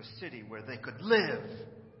safety, to a city where they could live.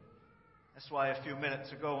 That's why a few minutes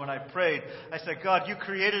ago when I prayed, I said, God, you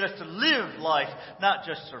created us to live life, not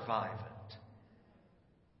just survive it.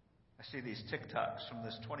 I see these TikToks from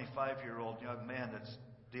this 25-year-old young man that's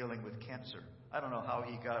dealing with cancer. I don't know how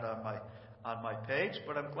he got on my page,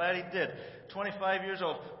 but I'm glad he did. 25 years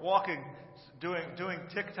old, walking, doing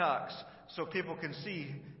TikToks so people can see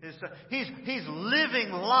his. He's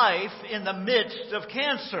living life in the midst of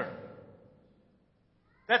cancer.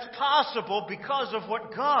 That's possible because of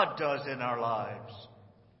what God does in our lives.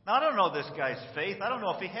 Now, I don't know this guy's faith. I don't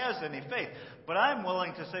know if he has any faith. But I'm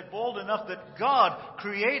willing to say bold enough that God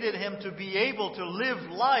created him to be able to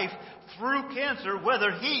live life through cancer,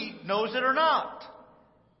 whether he knows it or not.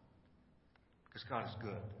 Because God is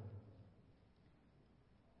good.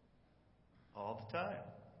 All the time.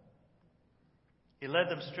 He led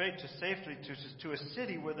them straight to safety to a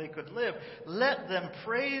city where they could live. Let them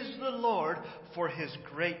praise the Lord for His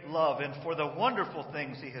great love and for the wonderful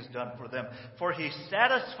things He has done for them. For He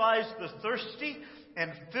satisfies the thirsty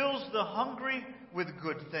and fills the hungry with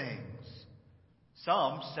good things.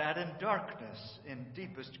 Some sat in darkness, in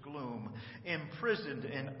deepest gloom, imprisoned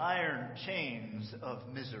in iron chains of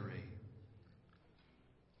misery.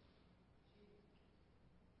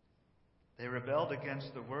 They rebelled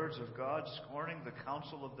against the words of God, scorning the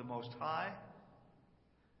counsel of the Most High.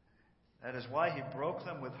 That is why He broke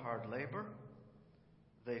them with hard labor.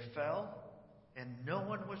 They fell, and no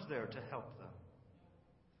one was there to help them.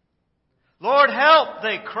 Lord, help,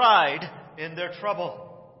 they cried in their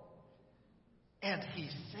trouble. And He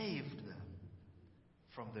saved them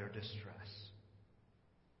from their distress.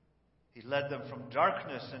 He led them from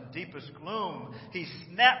darkness and deepest gloom. He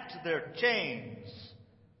snapped their chains.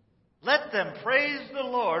 Let them praise the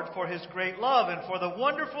Lord for His great love and for the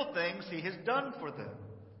wonderful things He has done for them.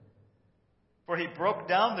 For He broke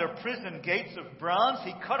down their prison gates of bronze.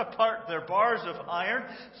 He cut apart their bars of iron.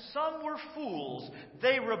 Some were fools.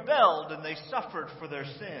 They rebelled and they suffered for their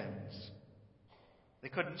sins. They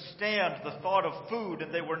couldn't stand the thought of food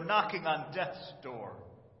and they were knocking on death's door.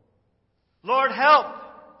 Lord, help,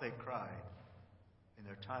 they cried in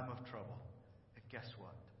their time of trouble. And guess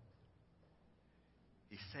what?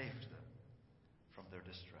 He saved them from their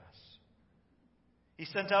distress. He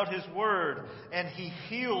sent out His word and He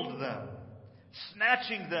healed them.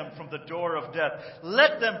 snatching them from the door of death.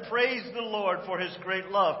 Let them praise the Lord for His great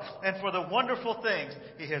love and for the wonderful things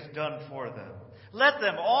He has done for them. Let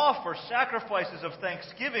them offer sacrifices of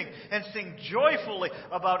thanksgiving and sing joyfully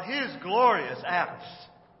about His glorious acts.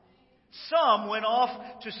 Some went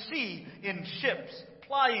off to sea in ships,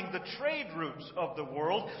 plying the trade routes of the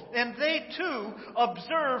world, and they too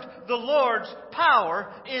observed the Lord's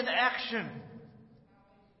power in action.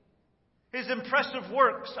 His impressive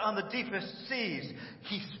works on the deepest seas.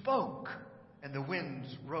 He spoke, and the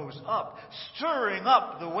winds rose up, stirring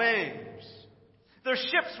up the waves. Their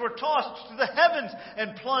ships were tossed to the heavens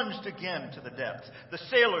and plunged again to the depths. The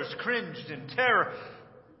sailors cringed in terror.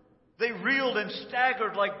 They reeled and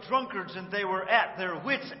staggered like drunkards, and they were at their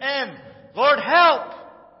wits' end. Lord, help!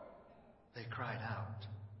 They cried out.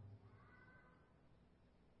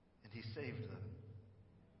 And He saved them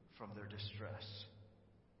from their distress.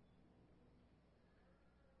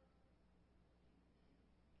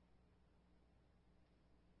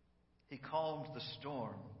 He calmed the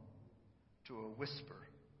storm to a whisper,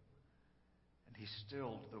 and He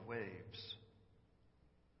stilled the waves.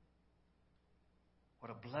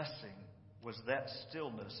 What a blessing was that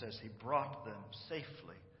stillness as He brought them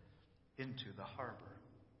safely into the harbor.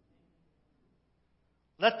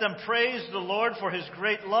 Let them praise the Lord for His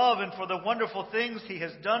great love and for the wonderful things He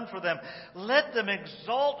has done for them. Let them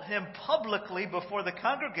exalt Him publicly before the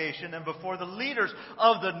congregation and before the leaders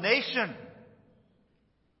of the nation.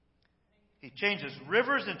 He changes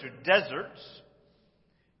rivers into deserts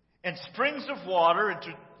and springs of water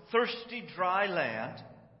into thirsty, dry land.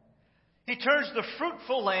 He turns the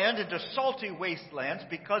fruitful land into salty wastelands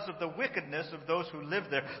because of the wickedness of those who live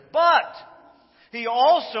there. But He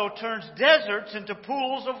also turns deserts into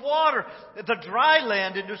pools of water, the dry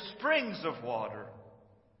land into springs of water.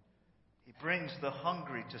 He brings the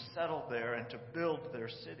hungry to settle there and to build their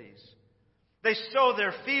cities. They sow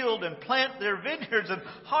their field and plant their vineyards and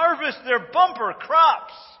harvest their bumper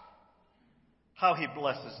crops. How He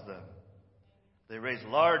blesses them. They raise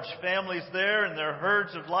large families there, and their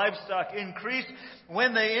herds of livestock increase.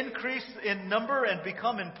 When they increase in number and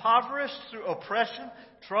become impoverished through oppression,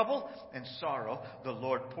 trouble, and sorrow, the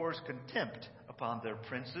Lord pours contempt upon their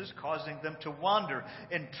princes, causing them to wander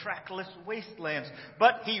in trackless wastelands.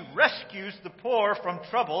 But He rescues the poor from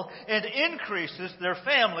trouble and increases their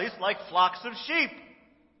families like flocks of sheep.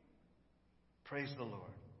 Praise the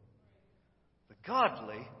Lord. The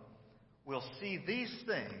godly will see these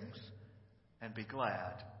things and be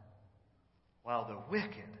glad, while the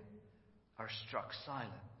wicked are struck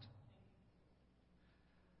silent.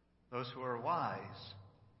 Those who are wise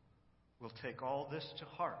will take all this to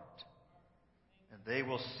heart, and they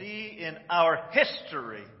will see in our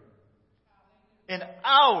history, in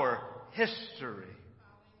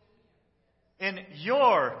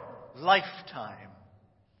your lifetime,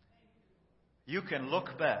 you can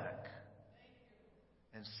look back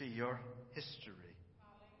and see your history.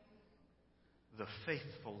 The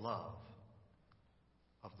faithful love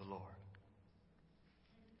of the Lord.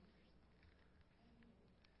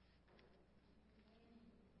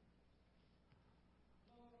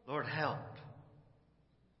 Lord, help.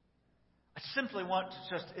 I simply want to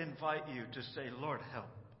just invite you to say, Lord, help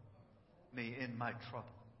me in my trouble.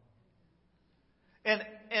 And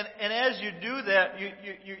as you do that,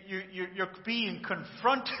 you're being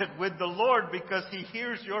confronted with the Lord because He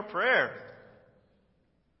hears your prayer.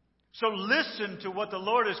 So listen to what the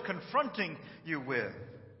Lord is confronting you with.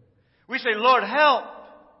 We say, Lord, help.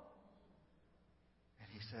 And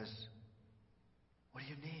He says, what do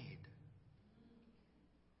you need?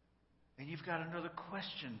 And you've got another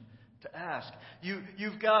question to ask.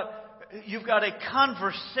 You've got a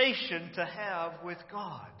conversation to have with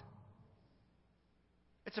God.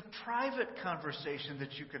 It's a private conversation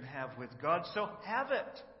that you can have with God, so have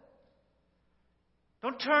it.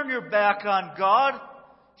 Don't turn your back on God.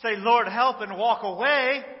 Say, Lord, help, and walk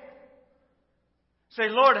away. Say,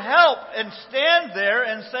 Lord, help, and stand there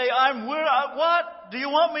and say, what do you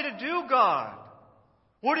want me to do, God?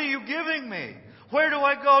 What are you giving me? Where do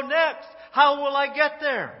I go next? How will I get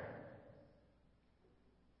there?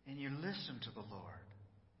 And you listen to the Lord.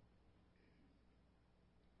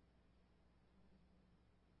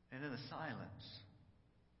 And in the silence,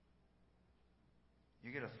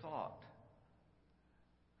 you get a thought.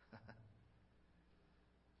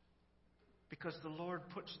 Because the Lord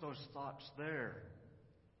puts those thoughts there.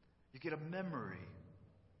 You get a memory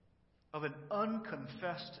of an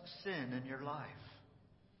unconfessed sin in your life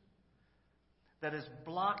that is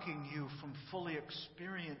blocking you from fully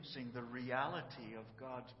experiencing the reality of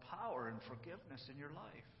God's power and forgiveness in your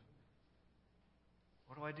life.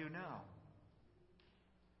 What do I do now?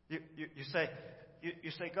 You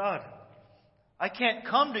say, God, I can't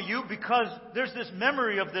come to you because there's this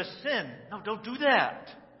memory of this sin. No, don't do that.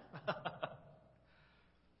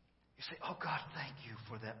 You say, oh God, thank you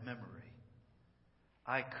for that memory.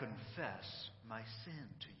 I confess my sin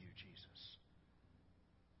to you, Jesus.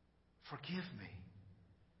 Forgive me.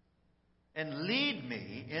 And lead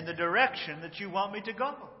me in the direction that you want me to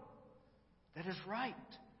go. That is right.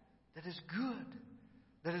 That is good.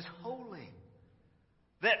 That is holy.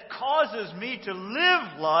 That causes me to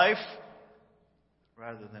live life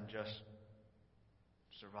rather than just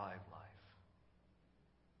survive life.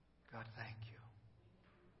 God, thank you.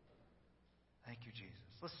 Thank you, Jesus.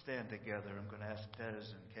 Let's stand together. I'm going to ask Des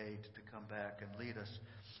and Kate to come back and lead us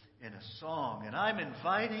in a song. And I'm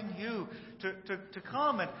inviting you to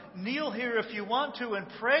come and kneel here if you want to and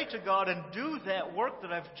pray to God and do that work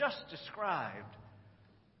that I've just described.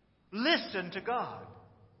 Listen to God.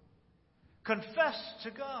 Confess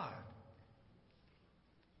to God.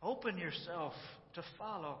 Open yourself to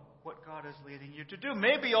follow what God is leading you to do.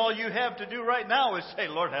 Maybe all you have to do right now is say,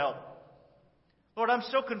 Lord, help. Lord, I'm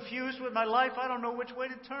so confused with my life, I don't know which way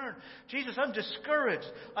to turn. Jesus, I'm discouraged.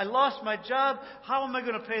 I lost my job. How am I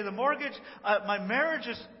going to pay the mortgage? My marriage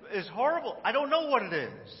is horrible. I don't know what it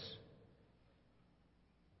is.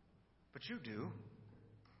 But you do.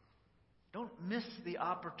 Don't miss the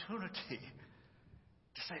opportunity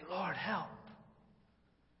to say, Lord, help.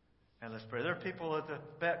 And let's pray. There are people at the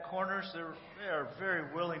back corners. They are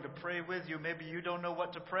very willing to pray with you. Maybe you don't know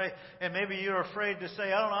what to pray. And maybe you're afraid to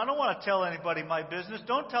say, I don't want to tell anybody my business.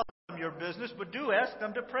 Don't tell them your business, but do ask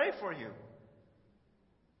them to pray for you.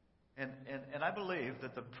 And I believe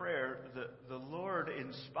that the prayer the Lord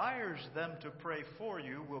inspires them to pray for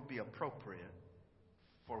you will be appropriate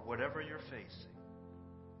for whatever you're facing.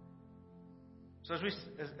 So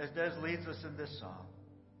as Des leads us in this song,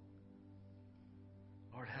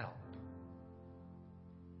 Lord, help.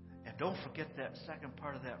 And don't forget that second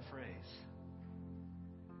part of that phrase.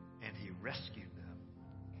 And He rescued them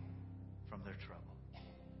from their trouble.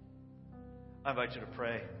 I invite you to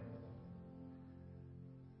pray.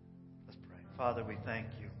 Let's pray. Father, we thank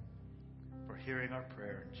you for hearing our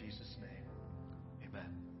prayer in Jesus' name.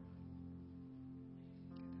 Amen.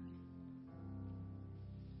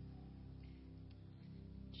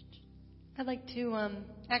 I'd like to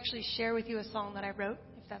actually share with you a song that I wrote,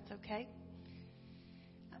 if that's okay.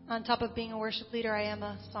 On top of being a worship leader, I am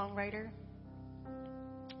a songwriter.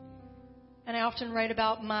 And I often write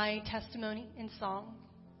about my testimony in song.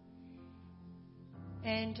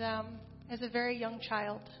 And as a very young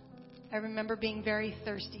child, I remember being very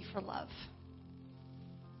thirsty for love.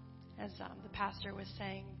 As the pastor was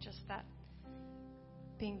saying, just that,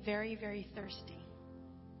 being very, very thirsty.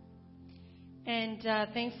 And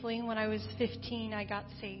thankfully, when I was 15, I got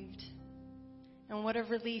saved. And what a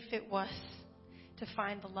relief it was to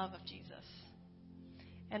find the love of Jesus.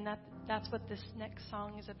 And that's what this next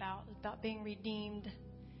song is about being redeemed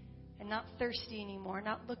and not thirsty anymore,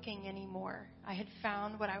 not looking anymore. I had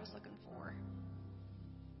found what I was looking for.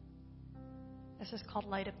 This is called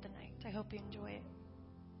Light Up the Night. I hope you enjoy it.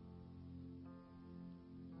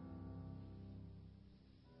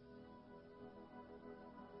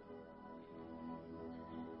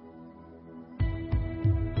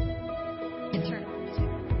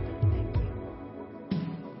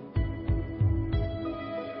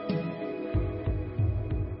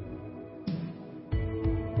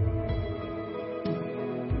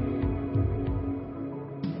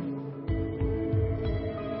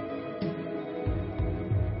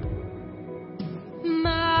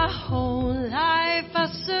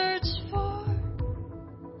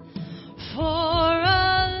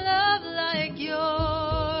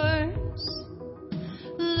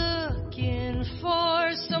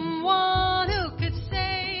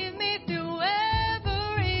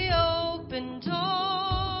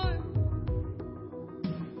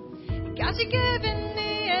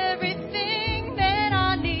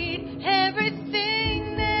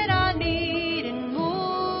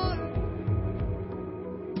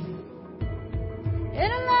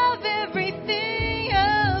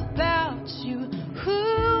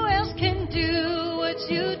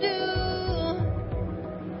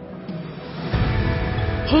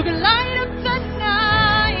 Who can light up the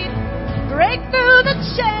night, break through the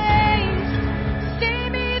chains, see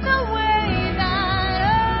me the way that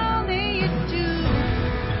only you do.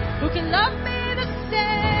 Who can love me the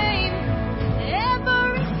same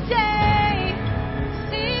every day,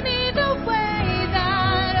 see me the way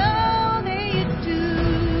that only you do.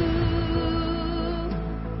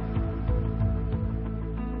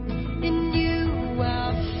 In you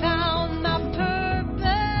I've found my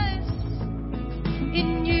purpose. In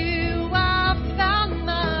you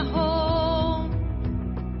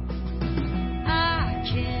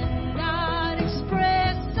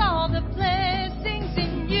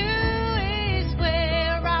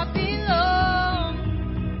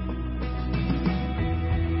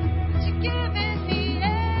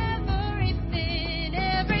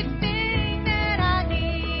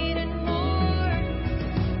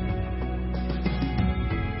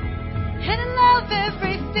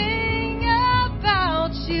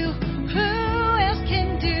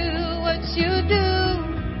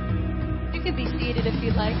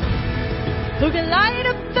you'd like. Who can light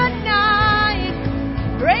up the night,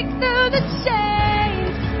 break through the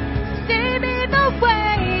chains, see me the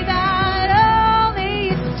way that only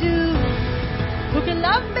you do. Who can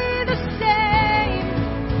love me the same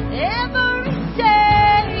every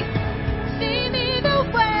day, see me the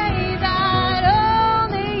way that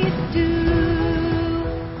only you do.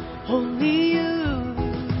 Only you,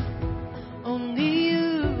 only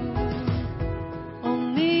you,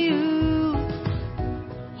 only you,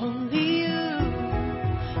 only you.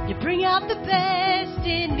 You bring out the best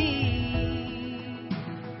in me.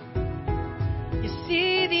 You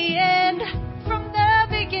see the end from the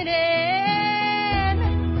beginning.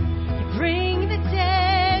 You bring the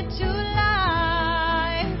dead to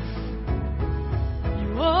life. You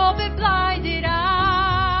open blinded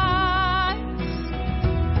eyes.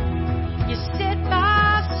 You set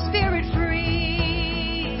my spirit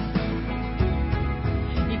free.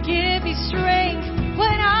 You give me strength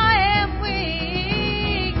when I am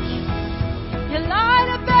weak. You light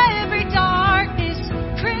up every darkness,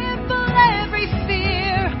 cripple every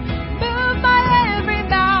fear, move my every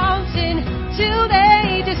mountain till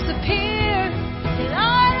they disappear. You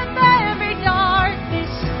light up every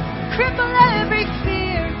darkness, cripple every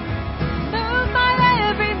fear, move my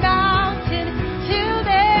every mountain till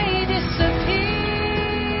they disappear.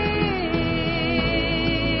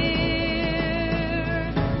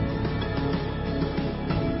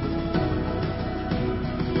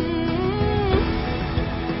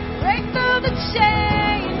 Break through the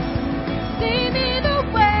chains, see me the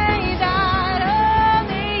way that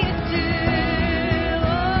only you do.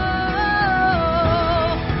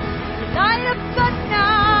 You light up the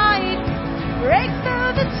night, break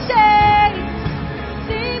through the chains,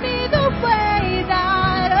 see me the way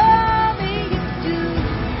that only you do.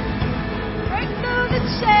 Break through the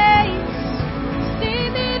chains, see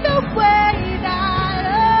me the way that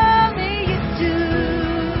only you do.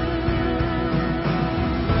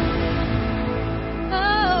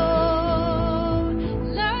 Oh,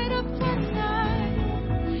 light up the night,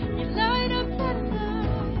 you light up the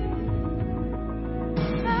night.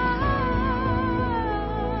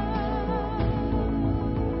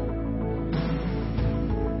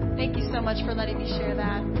 Thank you so much for letting me share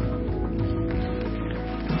that.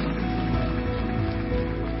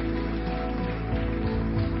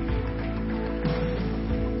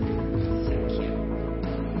 So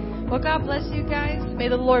cute. Well, God bless you guys. May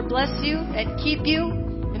the Lord bless you and keep you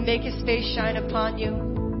and make his face shine upon you.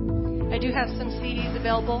 I do have some CDs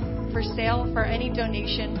available for sale for any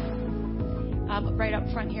donation right up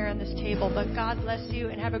front here on this table. But God bless you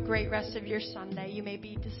and have a great rest of your Sunday. You may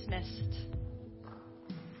be dismissed.